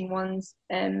existing ones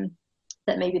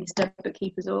that maybe the stud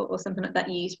bookkeepers or something like that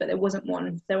used, but there wasn't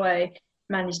one. So I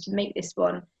managed to make this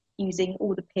one using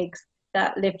all the pigs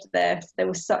that lived there. So there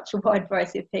was such a wide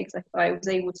variety of pigs. I was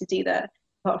able to do that,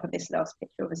 apart from this last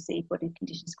picture, obviously, body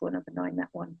condition score number 9, that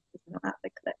one is not at the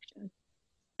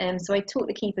collection. So I taught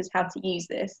the keepers how to use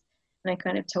this, and I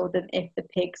kind of told them if the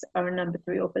pigs are a number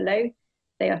 3 or below,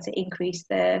 they are to increase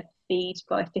their feed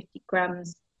by 50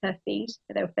 grams per feed.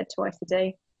 So they were fed twice a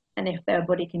day. And if they're a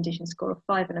body condition score of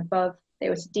 5 and above, they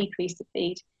were to decrease the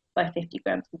feed by 50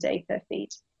 grams per day per feed.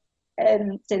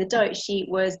 So the diet sheet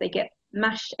was they get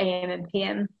mashed AM and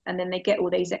PM, and then they get all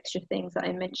those extra things that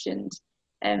I mentioned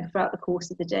throughout the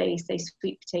course of the day, say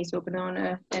sweet potato or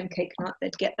banana and coconut,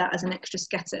 they'd get that as an extra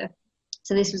scatter.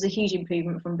 So this was a huge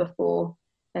improvement from before.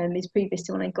 This previous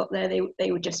to when I got there,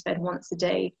 they were just fed once a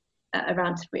day at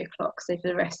around 3 o'clock. So for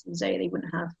the rest of the day, they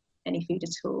wouldn't have any food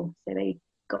at all. So they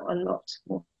got a lot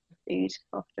more food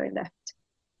after I left.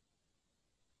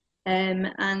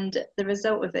 And the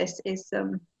result of this is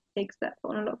some pigs that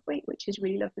put on a lot of weight, which is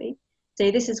really lovely. So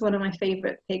this is one of my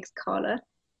favourite pigs, Carla.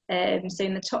 So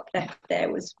in the top left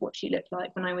there was what she looked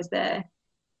like when I was there.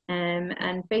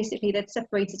 And basically they'd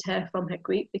separated her from her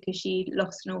group because she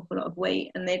lost an awful lot of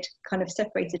weight, and they'd kind of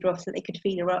separated her off so they could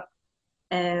feed her up.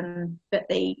 But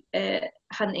they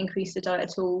hadn't increased the diet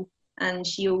at all. And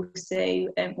she also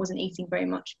wasn't eating very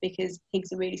much, because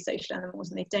pigs are really social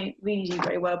animals and they don't really do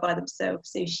very well by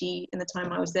themselves. So she, in the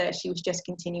time I was there, she was just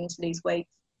continuing to lose weight.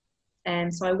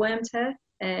 So I wormed her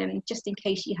just in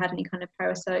case she had any kind of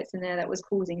parasites in there that was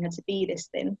causing her to be this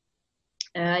thin.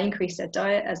 I increased her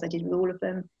diet, as I did with all of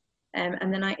them.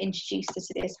 And then I introduced her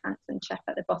to this handsome chap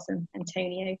at the bottom,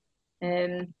 Antonio.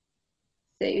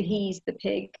 So he's the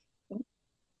pig.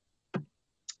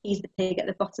 He's the pig at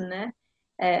the bottom there.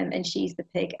 And she's the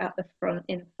pig at the front,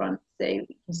 in front. So you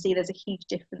can see there's a huge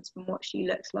difference from what she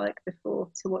looks like before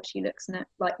to what she looks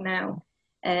like now.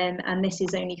 And this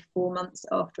is only 4 months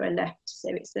after I left, so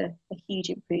it's a huge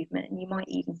improvement. And you might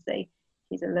even say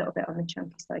she's a little bit on the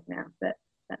chunky side now, but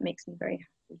that makes me very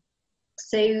happy.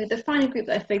 So the final group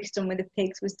that I focused on with the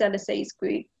pigs was Delisay's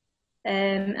group.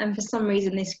 And for some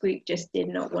reason, this group just did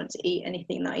not want to eat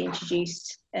anything that I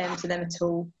introduced to them at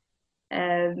all.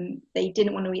 They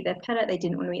didn't want to eat their pellet, they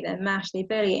didn't want to eat their mash, they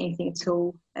barely ate anything at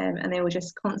all, and they were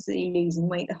just constantly losing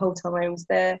weight the whole time I was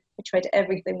there. I tried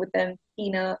everything with them,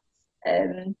 peanuts,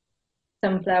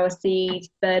 sunflower seeds,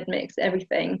 bird mix,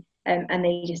 everything, and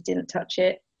they just didn't touch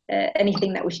it.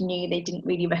 Anything that was new, they didn't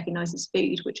really recognise as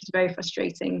food, which was very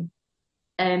frustrating.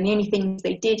 The only things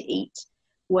they did eat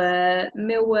were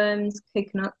mealworms,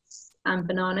 coconuts and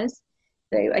bananas,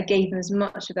 so I gave them as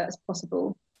much of that as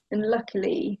possible. And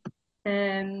luckily,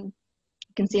 you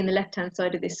can see on the left hand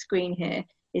side of this screen here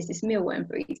is this mealworm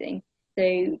breeding.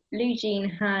 So Lou Jean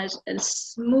had a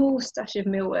small stash of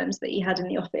mealworms that he had in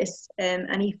the office,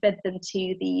 and he fed them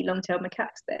to the long-tailed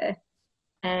macaques there.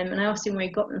 And I asked him where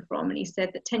he got them from, and he said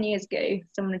that 10 years ago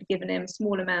someone had given him a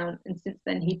small amount, and since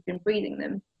then he'd been breeding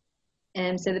them.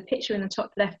 So the picture in the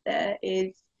top left there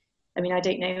is I mean, I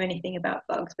don't know anything about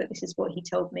bugs, but this is what he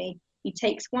told me. He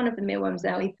takes one of the mealworms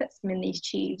out, he puts them in these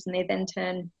tubes, and they then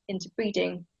turn into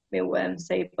breeding mealworms.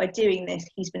 So by doing this,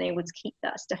 he's been able to keep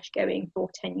that stash going for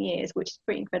 10 years, which is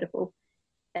pretty incredible.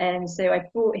 And so I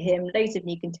brought him loads of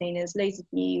new containers, loads of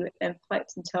new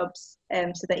pipes and tubs,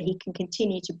 so that he can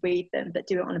continue to breed them, but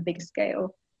do it on a bigger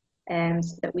scale.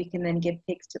 So that we can then give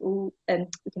pigs to all,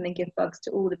 we can then give bugs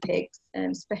to all the pigs,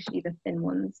 especially the thin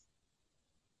ones.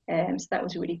 So that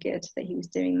was really good that he was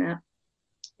doing that.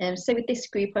 So with this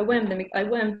group, I wormed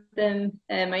them,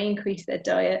 I increased their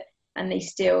diet, and they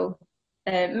still,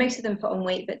 most of them put on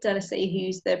weight, but Delacy,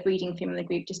 who's the breeding female in the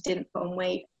group, just didn't put on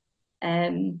weight.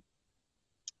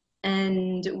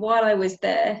 And while I was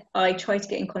there, I tried to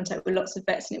get in contact with lots of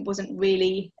vets, and it wasn't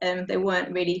really, there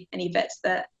weren't really any vets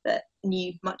that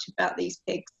knew much about these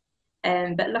pigs.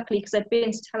 But luckily, because I'd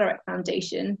been to Talarak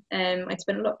Foundation, I'd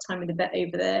spent a lot of time with the vet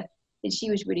over there, and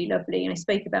she was really lovely. And I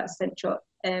spoke about CENTROP,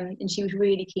 and she was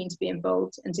really keen to be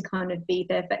involved and to kind of be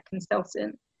their vet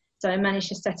consultant. So I managed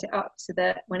to set it up so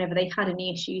that whenever they had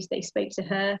any issues, they spoke to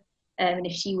her. And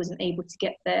if she wasn't able to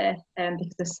get there,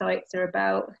 because the sites are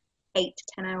about 8 to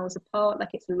 10 hours apart, like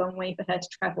it's a long way for her to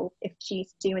travel, if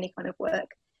she's to do any kind of work,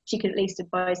 she could at least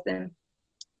advise them.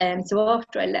 So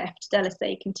after I left,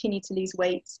 Delacy continued to lose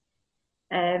weight,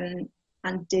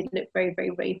 and did look very, very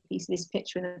ropey. So this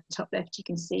picture in the top left, you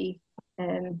can see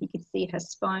her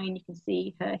spine, you can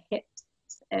see her hips.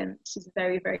 She's a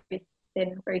very, very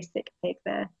thin, very sick pig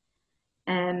there.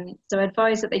 So I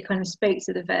advised that they kind of spoke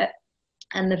to the vet,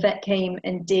 and the vet came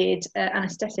and did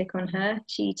anaesthetic on her.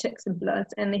 She took some blood,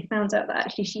 and they found out that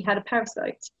actually she had a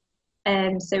parasite.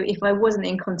 So if I wasn't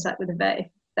in contact with the vet, if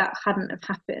that hadn't have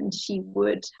happened, she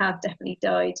would have definitely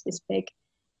died, this pig.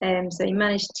 So they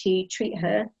managed to treat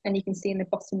her, and you can see in the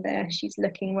bottom there, she's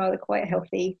looking rather quite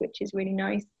healthy, which is really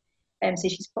nice. So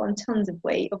she's put on tons of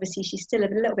weight. Obviously, she's still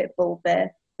a little bit bald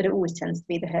there, but it always tends to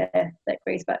be the hair that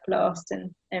grows back last,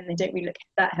 and they don't really look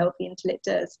that healthy until it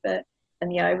does. But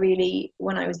yeah,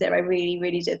 when I was there, I really,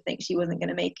 really did think she wasn't going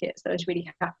to make it. So I was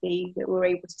really happy that we were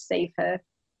able to save her.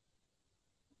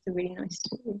 It's a really nice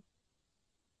story.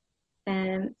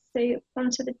 So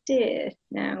onto the deer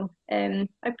now. I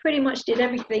pretty much did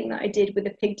everything that I did with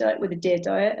the pig diet with the deer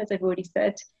diet, as I've already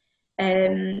said.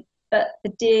 But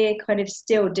the deer kind of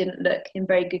still didn't look in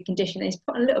very good condition. They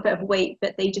put on a little bit of weight,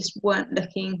 but they just weren't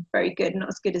looking very good, not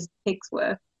as good as the pigs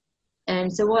were.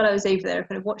 So while I was over there, I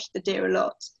kind of watched the deer a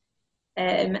lot.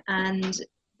 And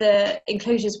the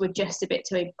enclosures were just a bit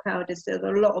too overcrowded, so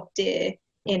there were a lot of deer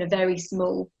in a very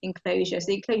small enclosure. So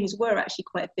the enclosures were actually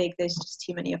quite big, there's just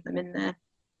too many of them in there.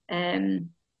 And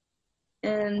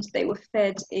they were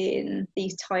fed in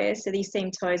these tyres, so these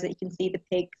same tyres that you can see the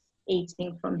pigs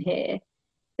eating from here,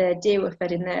 the deer were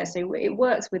fed in there. So it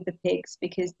works with the pigs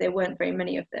because there weren't very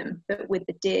many of them, but with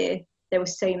the deer there were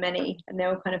so many, and there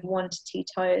were kind of 1 to 2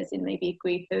 tyres in maybe a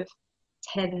group of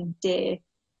 10 deer.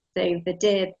 So the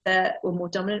deer that were more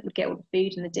dominant would get all the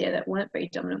food, and the deer that weren't very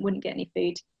dominant wouldn't get any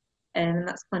food. And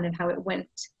that's kind of how it went.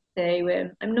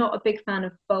 So I'm not a big fan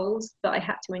of bowls, but I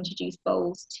had to introduce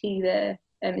bowls to the,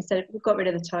 instead of, we got rid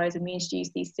of the tyres and we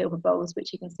introduced these silver bowls,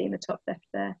 which you can see in the top left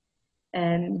there.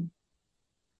 And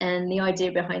the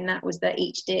idea behind that was that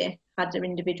each deer had their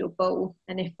individual bowl,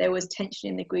 and if there was tension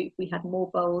in the group, we had more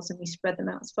bowls and we spread them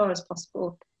out as far as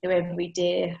possible, so every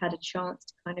deer had a chance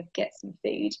to kind of get some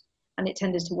food, and it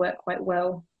tended to work quite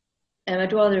well.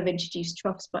 I'd rather have introduced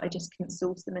troughs, but I just couldn't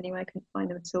source them anyway, I couldn't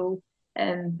find them at all.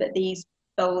 But these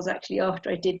bowls, actually, after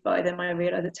I did buy them, I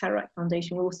realised that Talarak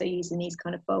Foundation were also using these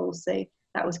kind of bowls, so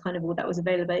that was kind of all that was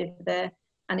available over there,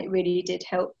 and it really did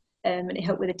help, and it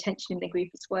helped with the tension in the group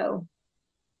as well.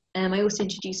 I also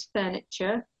introduced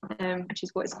furniture, which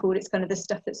is what it's called. It's kind of the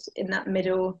stuff that's in that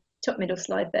top middle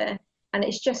slide there. And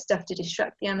it's just stuff to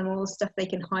distract the animals, stuff they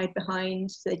can hide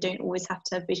behind, so they don't always have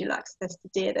to have visual access to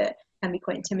deer that can be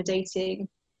quite intimidating.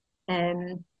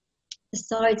 The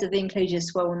sides of the enclosures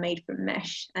as well were made from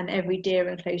mesh, and every deer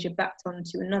enclosure backed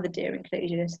onto another deer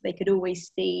enclosure, so they could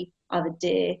always see other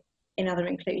deer in other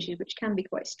enclosures, which can be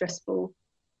quite stressful.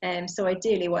 So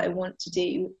ideally what I want to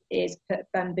do is put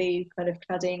bamboo kind of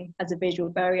cladding as a visual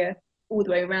barrier all the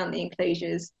way around the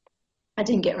enclosures. I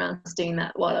didn't get around to doing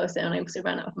that while I was there, and I also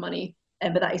ran out of money,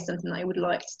 but that is something that I would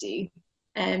like to do.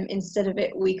 Instead of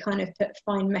it, we kind of put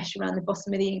fine mesh around the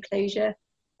bottom of the enclosure.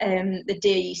 The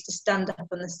deer used to stand up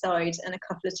on the side, and a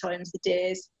couple of times the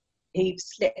deers who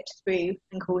slipped through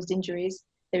and caused injuries,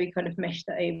 so we kind of meshed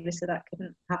that over so that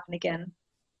couldn't happen again.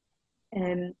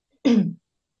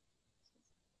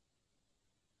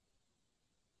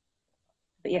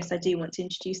 But yes, I do want to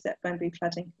introduce that bamboo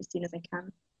cladding as soon as I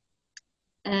can.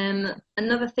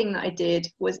 Another thing that I did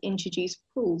was introduce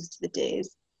pools to the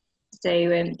deers. So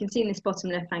you can see in this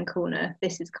bottom left-hand corner,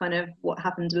 this is kind of what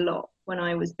happened a lot when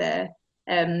I was there.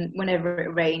 Whenever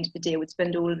it rained, the deer would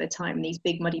spend all of their time in these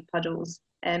big muddy puddles,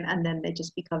 and then they'd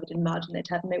just be covered in mud and they'd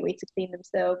have no way to clean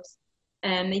themselves.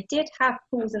 They did have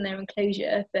pools in their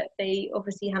enclosure, but they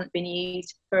obviously hadn't been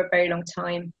used for a very long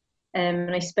time.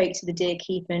 And I spoke to the deer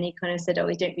keeper and he kind of said, oh,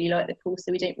 we don't really like the pools,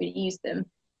 so we don't really use them.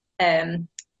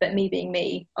 But me being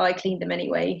me, I cleaned them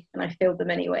anyway and I filled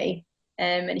them anyway.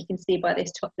 And you can see by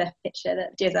this top left picture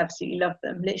that deers absolutely love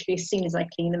them. Literally as soon as I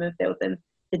cleaned them and filled them,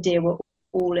 the deer were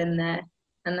all in there,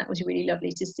 and that was really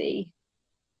lovely to see.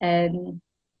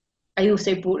 I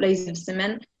also bought loads of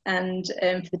cement, and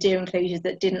for the deer enclosures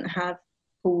that didn't have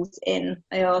pools in,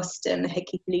 I asked the head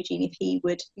keeper Eugene if he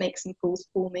would make some pools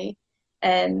for me,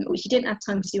 which he didn't have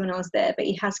time to do when I was there, but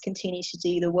he has continued to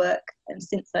do the work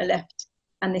since I left.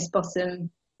 And this bottom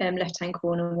left-hand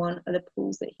corner one are the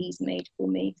pools that he's made for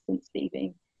me since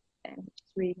leaving, which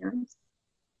is really nice.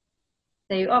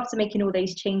 So after making all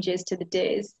those changes to the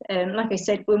deers, like I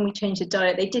said, when we changed the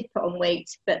diet, they did put on weight,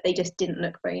 but they just didn't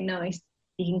look very nice.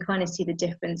 You can kind of see the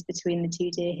difference between the two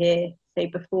deer here. So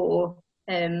before,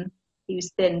 he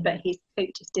was thin, but his coat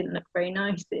just didn't look very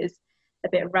nice. It was a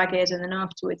bit ragged, and then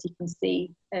afterwards you can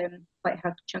see quite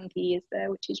how chunky he is there,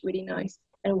 which is really nice.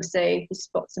 And also his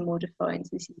spots are more defined. So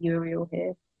this is Uriel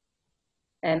here.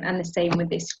 And the same with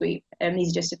this group.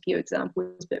 These are just a few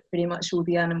examples, but pretty much all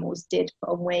the animals did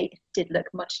put on weight, did look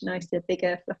much nicer,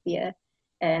 bigger, fluffier,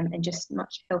 and just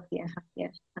much healthier,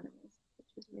 happier animals, which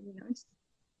was really nice.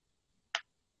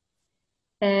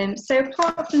 So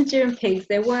apart from the deer and pigs,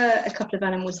 there were a couple of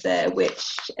animals there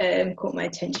which caught my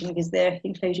attention because their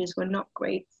enclosures were not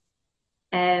great.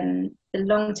 The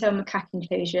long-tailed macaque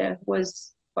enclosure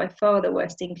was by far the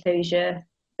worst enclosure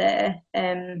there.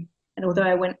 And although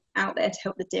I went out there to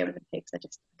help the deer and the pigs, I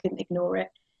just couldn't ignore it.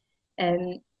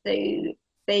 So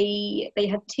they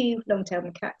had two long-tailed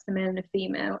macaques, a male and a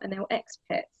female, and they were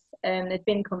ex-pets. They'd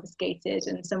been confiscated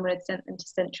and someone had sent them to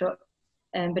CENTROP,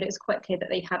 but it was quite clear that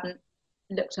they hadn't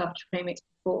looked after primates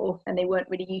before and they weren't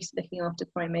really used to looking after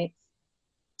primates.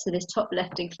 So this top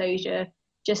left enclosure,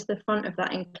 just the front of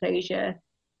that enclosure,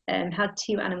 had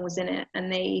two animals in it,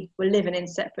 and they were living in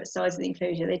separate sides of the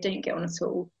enclosure. They don't get on at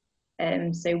all.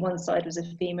 So one side was a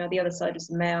female, the other side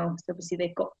was a male. So obviously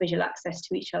they've got visual access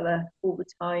to each other all the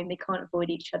time. They can't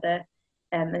avoid each other,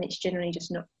 and it's generally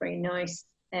just not very nice.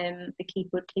 The keeper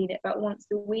would clean it about once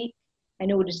a week.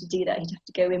 In order to do that, he'd have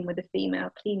to go in with the female,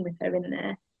 clean with her in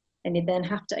there, and he'd then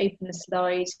have to open the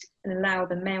slide and allow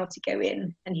the male to go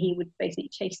in, and he would basically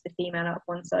chase the female out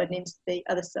one side and into the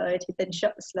other side. He'd then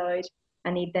shut the slide,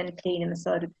 and he'd then clean in the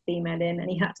side with the female in. And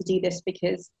he had to do this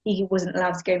because he wasn't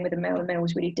allowed to go in with the male. The male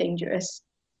was really dangerous,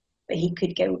 but he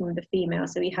could go in with the female.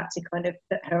 So he had to kind of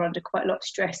put her under quite a lot of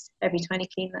stress every time he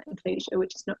cleaned that enclosure,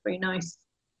 which is not very nice.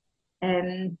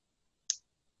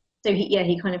 So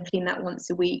he kind of cleaned that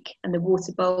once a week, and the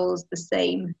water bowls the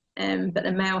same. But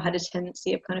the male had a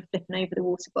tendency of kind of flipping over the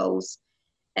water bowls.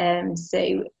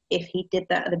 So if he did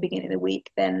that at the beginning of the week,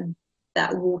 then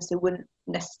that water wouldn't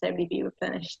necessarily be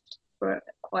replenished for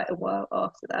quite a while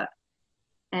after that.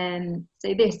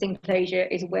 So this enclosure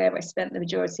is where I spent the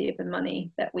majority of the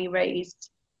money that we raised.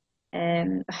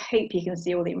 I hope you can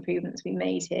see all the improvements we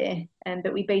made here,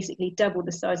 but we basically doubled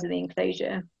the size of the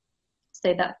enclosure.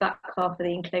 So that back half of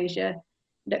the enclosure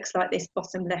looks like this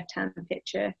bottom left-hand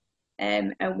picture,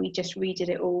 and we just redid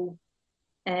it all.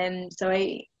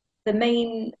 The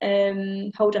main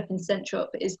hold up in CENTROP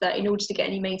is that in order to get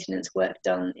any maintenance work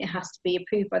done, it has to be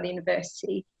approved by the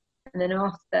university. And then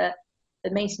after that,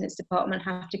 the maintenance department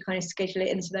have to kind of schedule it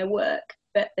into their work,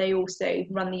 but they also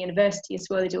run the university as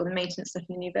well. They do all the maintenance stuff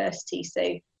in the university, so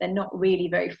they're not really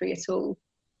very free at all.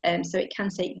 So it can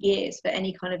take years for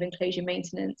any kind of enclosure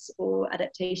maintenance or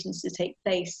adaptations to take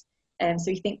place. So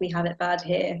we think we have it bad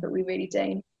here, but we really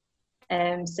don't.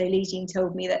 So Lee Jean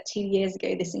told me that 2 years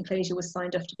ago, this enclosure was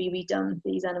signed off to be redone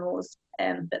for these animals,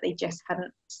 but they just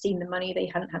hadn't seen the money,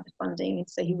 they hadn't had the funding,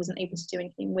 so he wasn't able to do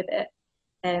anything with it.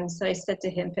 So I said to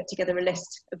him, put together a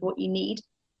list of what you need,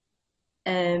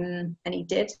 and he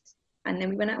did. And then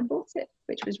we went out and bought it,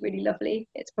 which was really lovely.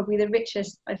 It's probably the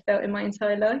richest I felt in my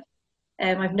entire life.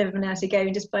 I've never been able to go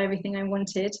and just buy everything I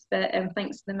wanted, but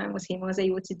thanks to the Mammal team, I was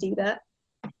able to do that.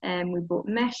 We bought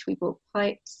mesh, we bought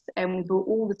pipes, and we bought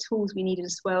all the tools we needed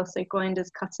as well, so grinders,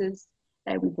 cutters,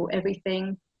 we bought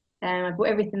everything. I bought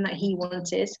everything that he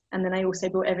wanted, and then I also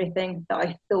bought everything that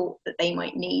I thought that they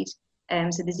might need.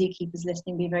 So the zookeepers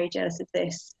listening be very jealous of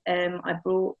this. I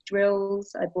brought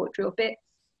drills, I bought drill bits,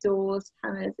 saws,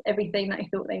 hammers, everything that I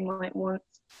thought they might want.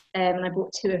 And I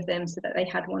bought 2 of them so that they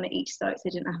had one at each site, so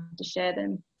they didn't have to share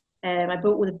them. I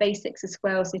bought all the basics as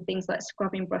well, so things like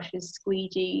scrubbing brushes,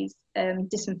 squeegees,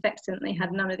 disinfectant. They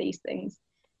had none of these things.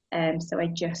 So I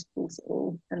just bought it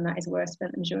all, and that is where I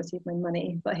spent the majority of my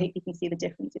money. But I hope you can see the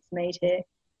difference it's made here.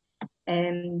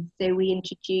 So we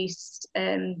introduced,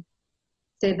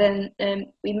 so then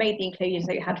we made the enclosure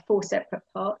so it had 4 separate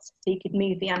parts, so you could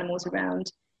move the animals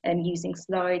around using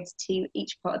slides to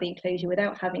each part of the enclosure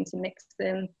without having to mix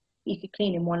them. You could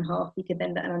clean in one half, you could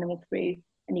then let an animal through,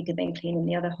 and you could then clean in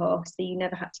the other half, so you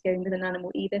never had to go in with an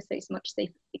animal either, so it's much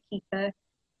safer for the keeper.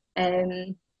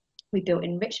 We built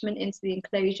enrichment into the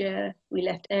enclosure. We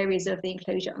left areas of the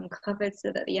enclosure uncovered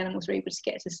so that the animals were able to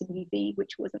get to some UV,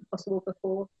 which wasn't possible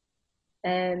before.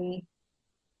 And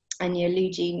yeah,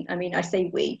 Lugene, I mean, I say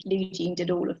we, Lugene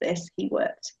did all of this. He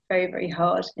worked very, very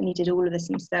hard, and he did all of this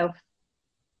himself.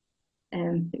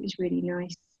 It was really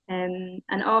nice. And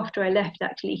after I left,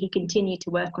 actually, he continued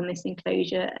to work on this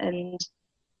enclosure, and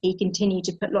he continued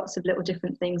to put lots of little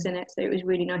different things in it. So it was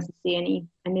really nice to see, and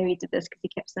I knew he did this because he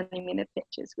kept sending me the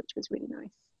pictures, which was really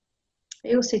nice.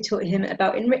 I also taught him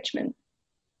about enrichment.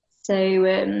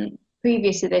 So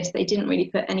previous to this, they didn't really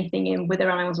put anything in with their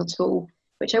animals at all,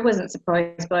 which I wasn't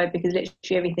surprised by, because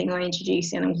literally everything I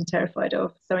introduced, the animals were terrified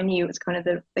of. So I knew it was kind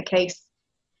of the case.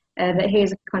 But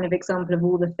here's a kind of example of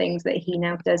all the things that he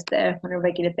now does there on a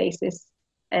regular basis.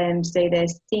 So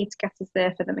there's seed scatters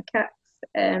there for the macaques.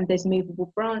 There's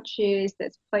movable branches,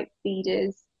 there's pipe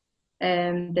feeders,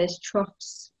 there's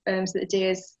troughs so that the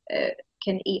deers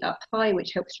can eat up high,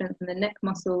 which helps strengthen the neck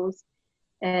muscles.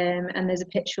 And there's a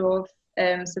picture of,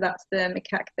 so that's the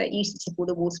macaque that used to tip all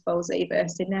the water bowls over.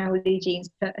 So now Lugene's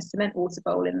put a cement water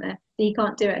bowl in there, so he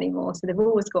can't do it anymore. So they've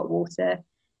always got water.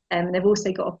 And they've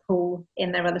also got a pool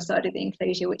in their other side of the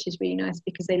enclosure, which is really nice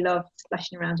because they love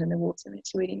splashing around in the water, and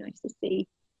it's really nice to see.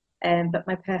 But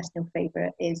my personal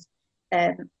favourite is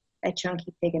a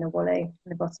chunky pig in a wallow in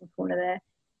the bottom corner there.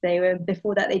 So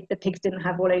before that, the pigs didn't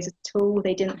have wallows at all.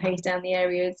 They didn't hose down the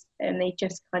areas, and they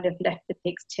just kind of left the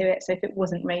pigs to it. So if it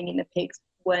wasn't raining, the pigs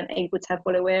weren't able to have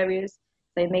wallow areas.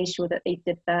 They made sure that they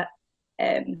did that,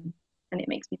 and it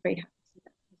makes me very happy to see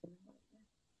that.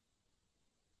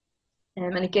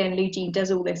 And again, Lugene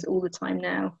does all this all the time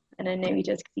now, and I know he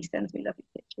does because he sends me lovely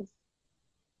pictures.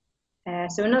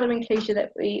 So another enclosure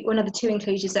that one of the 2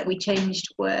 enclosures that we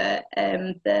changed were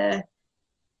the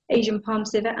Asian palm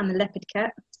civet and the leopard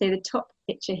cat. So the top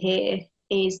picture here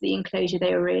is the enclosure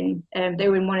they were in. They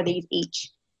were in one of these each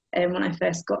when I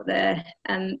first got there,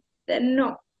 and they're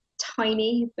not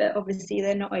tiny, but obviously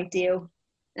they're not ideal,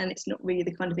 and it's not really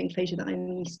the kind of enclosure that I'm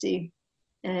used to.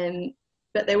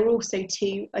 But there were also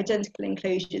 2 identical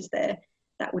enclosures there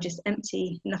that were just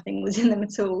empty. Nothing was in them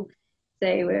at all.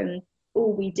 So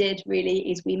all we did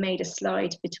really is we made a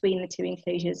slide between the 2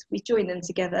 enclosures. We joined them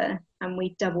together, and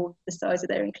we doubled the size of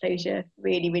their enclosure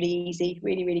really, really easy,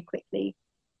 really, really quickly.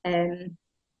 That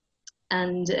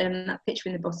picture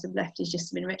in the bottom left is just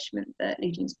some enrichment that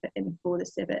Lugene's put in for the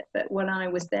civet. But when I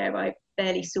was there, I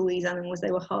barely saw these animals.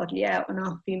 They were hardly out. And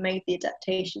after we made the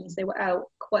adaptations, they were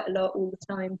out quite a lot all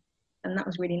the time. And that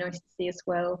was really nice to see as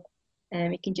well.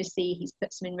 You can just see he's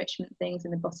put some enrichment things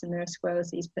in the bottom there as well. So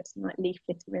he's put some like leaf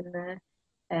litter in there,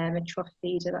 a trough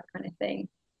feeder, that kind of thing.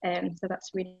 So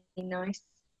that's really nice.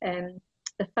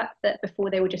 The fact that before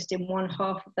they were just in one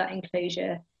half of that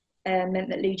enclosure meant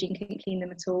that Lugene couldn't clean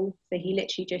them at all. So he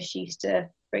literally just used to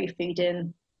throw food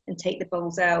in and take the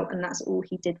bowls out, and that's all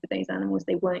he did with those animals.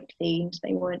 They weren't cleaned,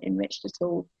 they weren't enriched at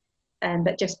all.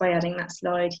 But just by adding that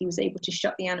slide, he was able to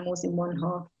shut the animals in one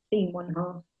half, clean one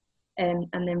half, and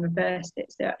then reversed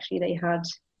it. So actually they had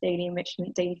daily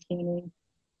enrichment, daily cleaning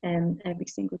every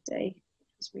single day,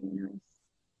 which was really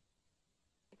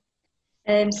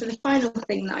nice. So the final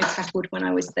thing that I tackled when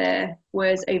I was there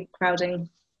was overcrowding.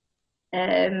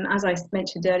 As I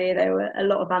mentioned earlier, there were a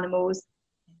lot of animals.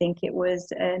 I think it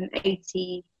was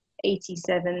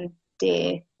 87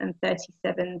 deer and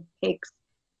 37 pigs,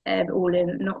 all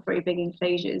in not very big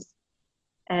enclosures.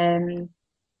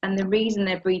 And the reason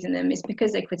they're breeding them is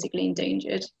because they're critically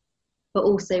endangered, but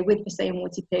also with Visayan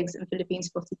warty pigs and Philippine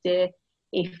spotted deer,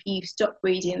 if you stop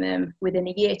breeding them within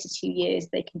a year to 2 years,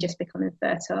 they can just become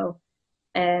infertile.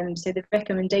 So the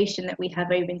recommendation that we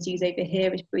have over in zoos over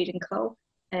here is breed and cull.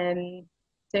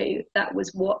 So that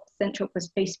was what CENTROP was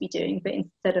supposed to be doing, but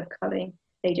instead of culling,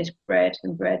 they just bred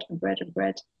and bred and bred and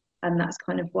bred. And that's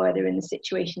kind of why they're in the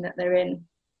situation that they're in.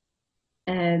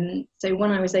 So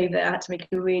when I was over there, I had to make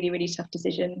a really, really tough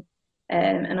decision.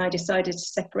 And I decided to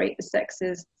separate the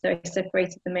sexes. So I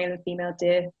separated the male and female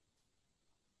deer.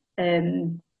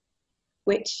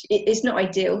 which it's not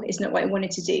ideal. It's not what I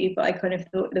wanted to do, but I kind of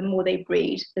thought the more they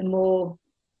breed, the more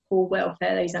poor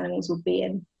welfare those animals will be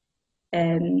in.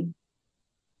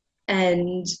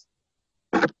 And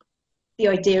the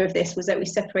idea of this was that we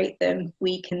separate them,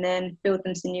 we can then build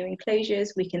them some new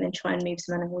enclosures, we can then try and move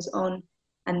some animals on,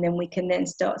 and then we can then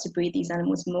start to breed these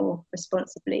animals more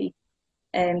responsibly.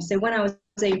 So when I was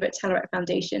over at Tallarack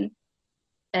Foundation,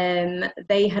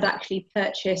 they had actually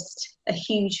purchased a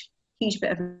huge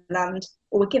bit of land,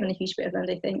 or were given a huge bit of land,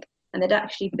 I think, and they'd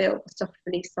actually built a soft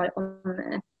release site on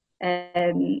there.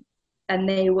 And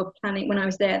they were planning, when I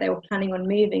was there, they were planning on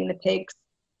moving the pigs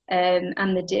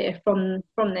and the deer from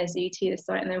their zoo to the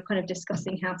site, and they were kind of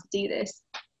discussing how to do this.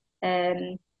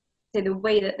 So the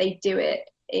way that they do it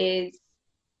is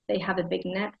they have a big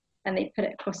net and they put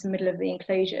it across the middle of the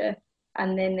enclosure,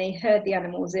 and then they herd the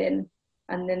animals in,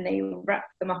 and then they wrap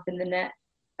them up in the net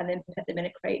and then put them in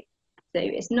a crate. So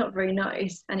it's not very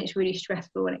nice, and it's really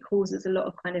stressful, and it causes a lot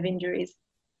of kind of injuries.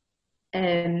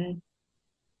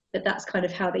 But that's kind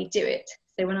of how they do it.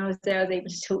 So when I was there, I was able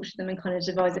to talk to them and kind of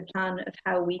devise a plan of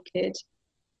how we could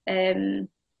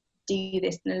do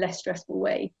this in a less stressful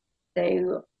way.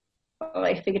 So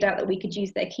I figured out that we could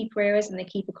use their keeper areas and their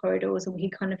keeper corridors, and we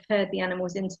could kind of herd the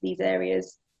animals into these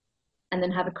areas and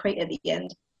then have a crate at the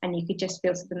end, and you could just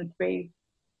filter them through.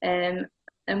 And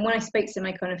when I spoke to them,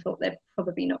 I kind of thought they're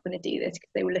probably not going to do this,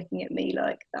 because they were looking at me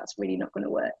like, that's really not going to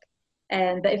work.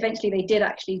 But eventually they did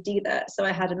actually do that. So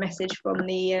I had a message from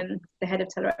the head of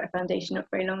Tallarack Foundation not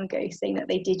very long ago saying that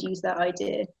they did use that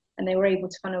idea, and they were able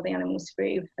to funnel the animals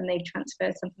through, and they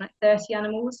transferred something like 30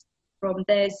 animals from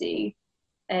their zoo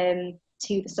to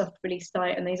the soft release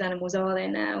site, and those animals are there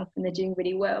now, and they're doing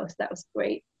really well. So that was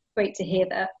great to hear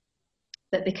that.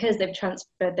 But because they've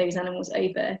transferred those animals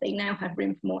over, they now have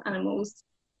room for more animals.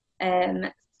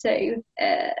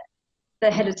 The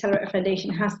head of Tallarack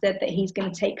Foundation has said that he's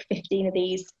going to take 15 of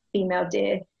these female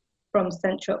deer from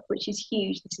CENTROP, which is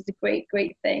huge. This is a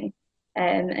great thing.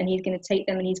 And he's going to take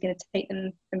them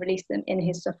and release them in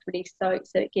his soft release site.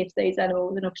 So it gives those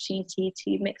animals an opportunity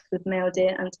to mix with male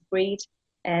deer and to breed.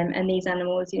 And these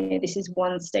animals, this is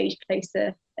one stage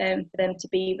closer for them to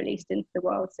be released into the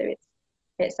wild. So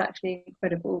it's actually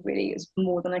incredible, really. It's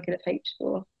more than I could have hoped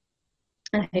for.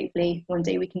 And hopefully one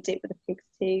day we can do it with the pigs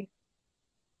too.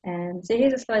 So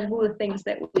here's a slide of all the things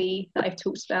that I've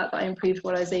talked about that I improved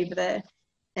while I was over there.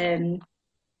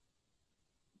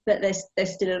 But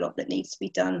there's still a lot that needs to be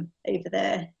done over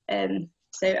there.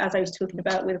 So as I was talking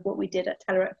about with what we did at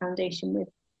Tallarack Foundation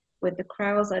with the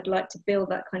crows, I'd like to build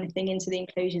that kind of thing into the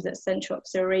enclosures at CENTROP,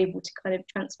 so we're able to kind of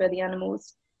transfer the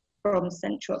animals from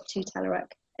CENTROP to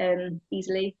Tallarack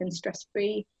easily and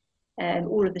stress-free.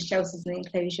 All of the shelters in the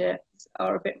enclosure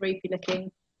are a bit ropey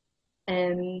looking.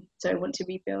 So I want to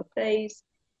rebuild those.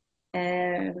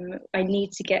 I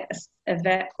need to get a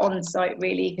vet on site,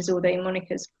 really, because although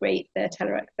Monica's great, the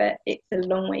Tallarack vet, it's a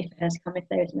long way for her to come if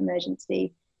there is an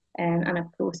emergency. And of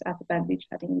course, add the bamboo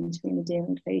cladding in between the deer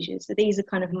enclosures. So these are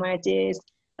kind of my ideas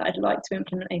that I'd like to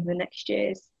implement over the next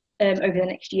year. So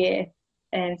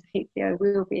hopefully I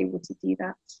will be able to do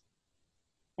that.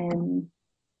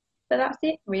 But that's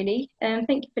it, really.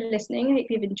 Thank you for listening. I hope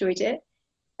you've enjoyed it.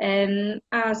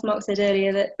 As Mark said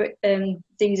earlier, that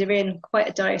zoos are in quite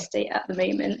a dire state at the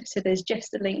moment, so there's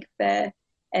just a link there.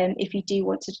 If you do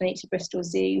want to donate to Bristol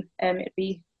Zoo, it'd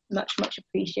be much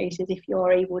appreciated if you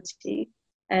are able to.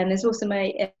 There's also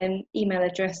my email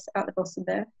address at the bottom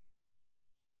there.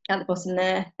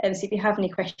 So if you have any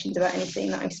questions about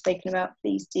anything that I've spoken about,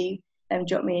 please do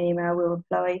drop me an email. We'll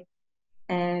reply.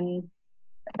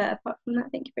 But apart from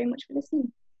that, thank you very much for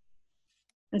listening.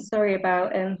 And sorry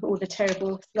about all the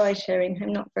terrible slide sharing.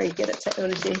 I'm not very good at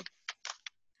technology.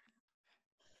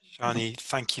 Shani,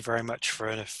 thank you very much for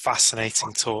a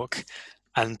fascinating talk.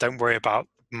 And don't worry about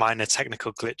minor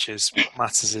technical glitches. What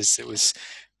matters is it was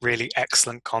really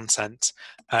excellent content.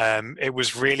 It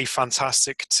was really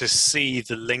fantastic to see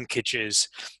the linkages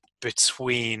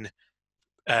between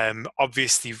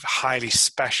obviously highly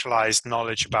specialized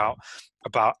knowledge about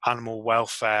animal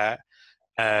welfare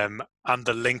and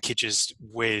the linkages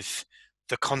with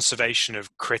the conservation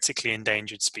of critically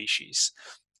endangered species.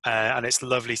 And it's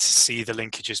lovely to see the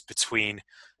linkages between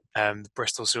the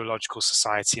Bristol Zoological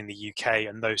Society in the UK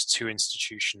and those two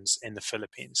institutions in the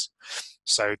Philippines.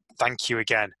 So thank you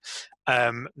again.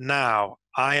 Now,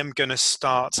 I am going to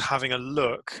start having a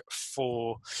look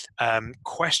for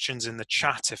questions in the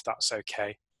chat, if that's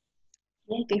okay.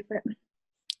 Yeah, go for it.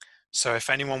 So if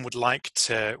anyone would like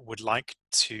to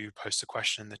post a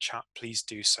question in the chat, please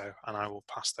do so, and I will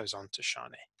pass those on to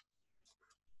Shani.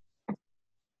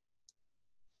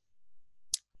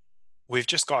 We've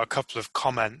just got a couple of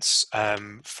comments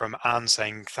from Anne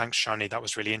saying, thanks, Shani, that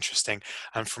was really interesting.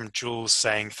 And from Jules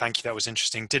saying, thank you, that was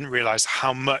interesting. Didn't realise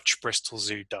how much Bristol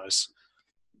Zoo does.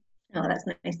 Oh, that's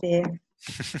nice to hear.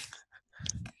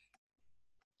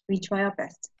 We try our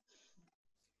best.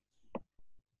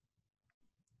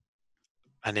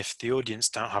 And if the audience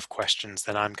don't have questions,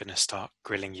 then I'm going to start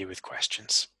grilling you with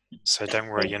questions. So don't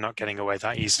worry, you're not getting away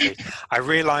that easily. I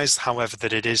realise, however,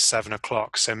 that it is 7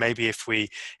 o'clock. So maybe if we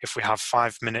have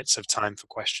 5 minutes of time for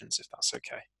questions, if that's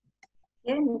okay.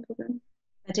 Yeah, no problem.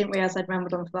 I didn't realise I'd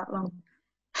rambled on for that long.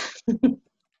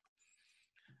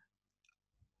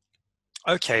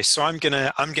 Okay, so I'm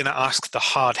gonna ask the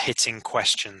hard-hitting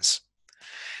questions.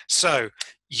 So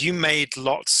you made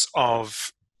lots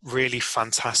of really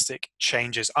fantastic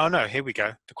changes. Oh no, here we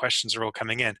go. The questions are all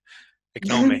coming in.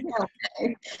 Ignore me.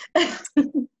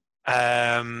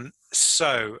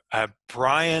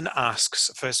 Brian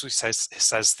asks, first he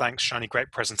says, thanks, Shani, great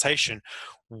presentation.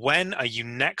 When are you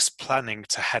next planning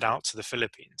to head out to the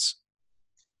Philippines?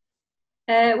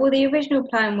 Well, the original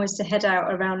plan was to head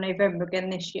out around November again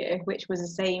this year, which was the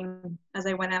same as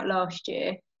I went out last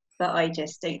year, but I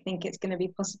just don't think it's going to be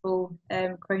possible.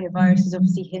 Coronavirus has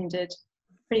obviously hindered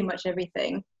pretty much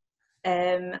everything,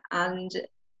 and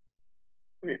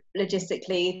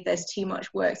logistically there's too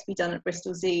much work to be done at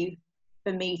Bristol Zoo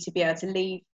for me to be able to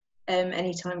leave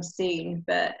anytime soon,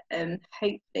 but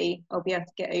hopefully I'll be able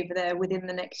to get over there within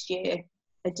the next year.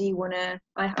 I do want to,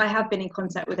 I have been in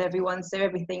contact with everyone, so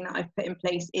everything that I've put in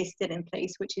place is still in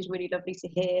place, which is really lovely to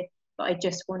hear, but I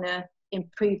just want to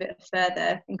improve it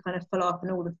further and kind of follow up on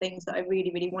all the things that I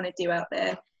really, really want to do out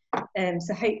there.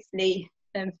 So hopefully,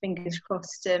 fingers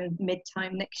crossed,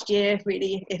 mid-time next year,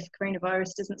 really, if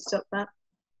coronavirus doesn't stop that.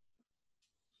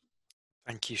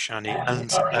 Thank you, Shani.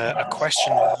 And a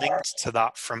question linked to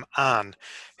that from Anne,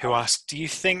 who asked, do you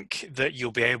think that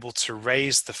you'll be able to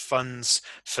raise the funds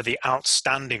for the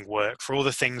outstanding work, for all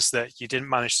the things that you didn't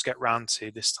manage to get round to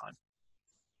this time?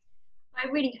 I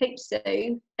really hope so.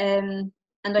 And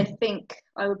I think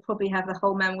I would probably have the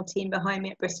whole mammal team behind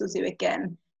me at Bristol Zoo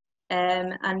again.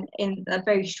 And in a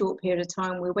very short period of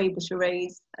time, we were able to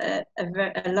raise a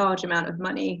large amount of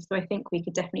money. So I think we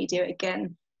could definitely do it again.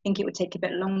 I think it would take a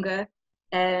bit longer.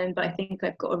 But I think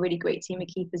I've got a really great team of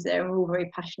keepers there, and we're all very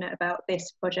passionate about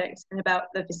this project and about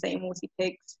the Visayan warty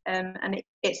pigs. And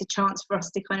it's a chance for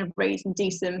us to kind of raise and do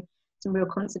some real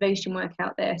conservation work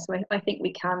out there. So I think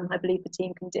we can. I believe the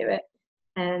team can do it,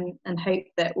 and hope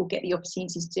that we'll get the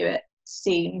opportunity to do it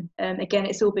soon. Again,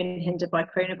 it's all been hindered by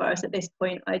coronavirus at this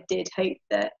point. I did hope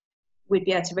that we'd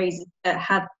be able to raise,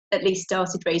 have at least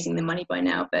started raising the money by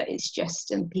now, but it's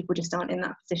just, and people just aren't in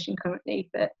that position currently.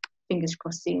 But fingers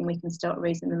crossed soon we can start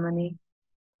raising the money.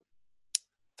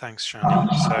 Thanks,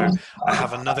 Shani. So I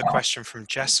have another question from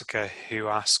Jessica, who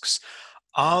asks,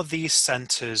 are these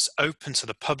centres open to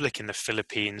the public in the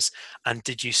Philippines, and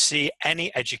did you see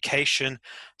any education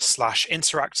 /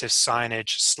 interactive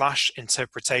signage /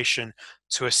 interpretation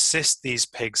to assist these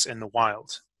pigs in the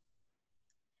wild?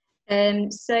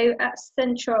 So at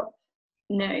CENTROP,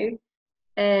 no.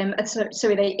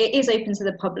 Sorry, it is open to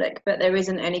the public, but there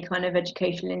isn't any kind of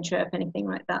educational interop, anything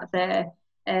like that there.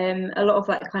 A lot of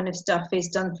that kind of stuff is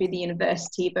done through the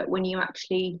university, but when you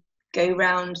actually go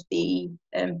around the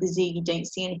zoo, you don't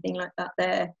see anything like that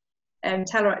there.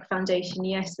 Talarak Foundation,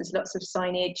 yes, there's lots of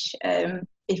signage.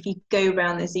 If you go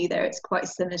around the zoo there, it's quite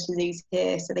similar to zoos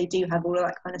here, so they do have all of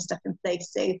that kind of stuff in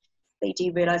place, so they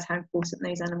do realise how important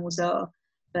those animals are.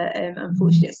 But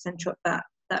unfortunately at CENTROP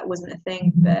that wasn't a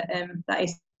thing, but that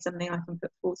is something I can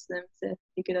put forward to them. It's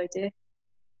a good idea.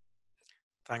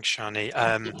 Thanks, Shani.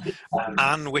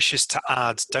 Anne wishes to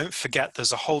add, don't forget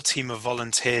there's a whole team of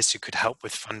volunteers who could help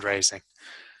with fundraising.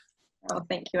 Oh,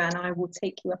 thank you, Anne. I will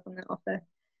take you up on that offer.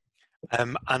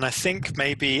 And I think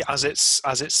maybe as it's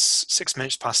 6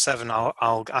 minutes past 7,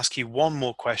 I'll ask you one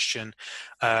more question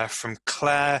from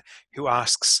Claire, who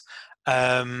asks,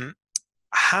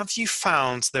 have you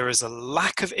found there is a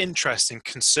lack of interest in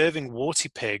conserving warty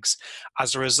pigs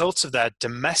as a result of their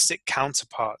domestic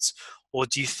counterparts, or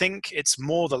do you think it's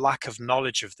more the lack of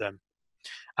knowledge of them?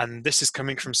 And this is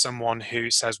coming from someone who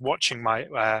says, watching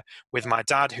with my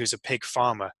dad, who's a pig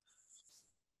farmer.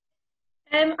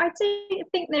 I do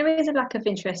think there is a lack of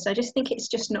interest. I just think it's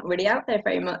just not really out there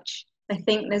very much. I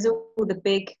think there's all the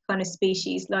big kind of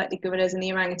species like the gorillas and the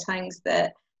orangutans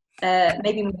that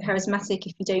maybe more charismatic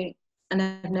if you don't, and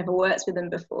I've never worked with them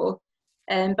before.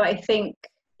 But I think,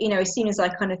 you know, as soon as I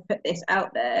kind of put this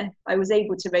out there, we were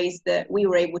able to raise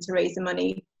the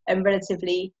money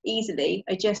relatively easily.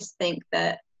 I just think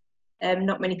that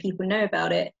not many people know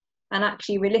about it. And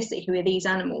actually, realistically, with these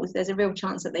animals, there's a real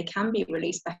chance that they can be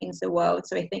released back into the wild.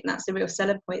 So I think that's a real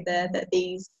selling point there, that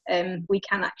these we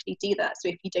can actually do that. So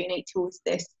if you donate towards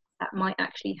this, that might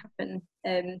actually happen.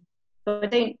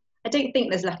 But I don't think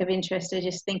there's lack of interest. I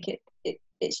just think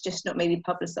it's just not maybe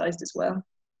publicised as well.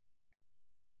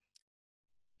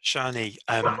 Shani,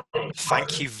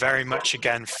 thank you very much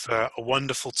again for a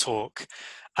wonderful talk,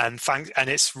 and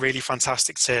it's really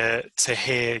fantastic to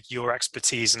hear your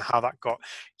expertise and how that got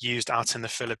used out in the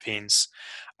Philippines.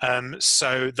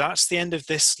 So that's the end of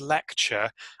this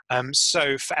lecture.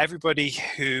 So for everybody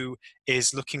who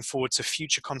is looking forward to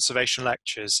future conservation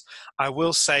lectures, I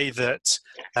will say that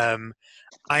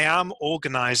I am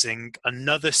organising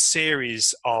another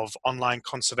series of online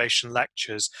conservation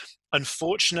lectures.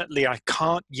 Unfortunately, I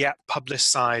can't yet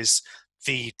publicise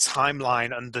the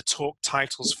timeline and the talk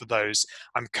titles for those.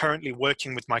 I'm currently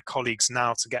working with my colleagues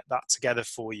now to get that together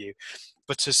for you.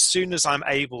 But as soon as I'm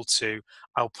able to,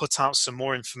 I'll put out some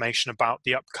more information about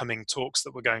the upcoming talks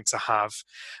that we're going to have.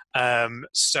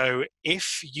 So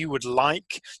if you would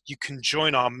like, you can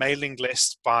join our mailing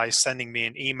list by sending me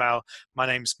an email. My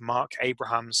name's Mark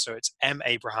Abrahams, so it's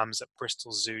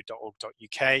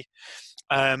mabrahams@bristolzoo.org.uk.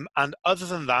 And other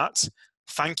than that,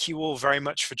 thank you all very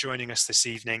much for joining us this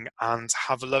evening, and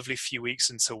have a lovely few weeks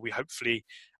until we hopefully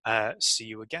see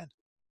you again.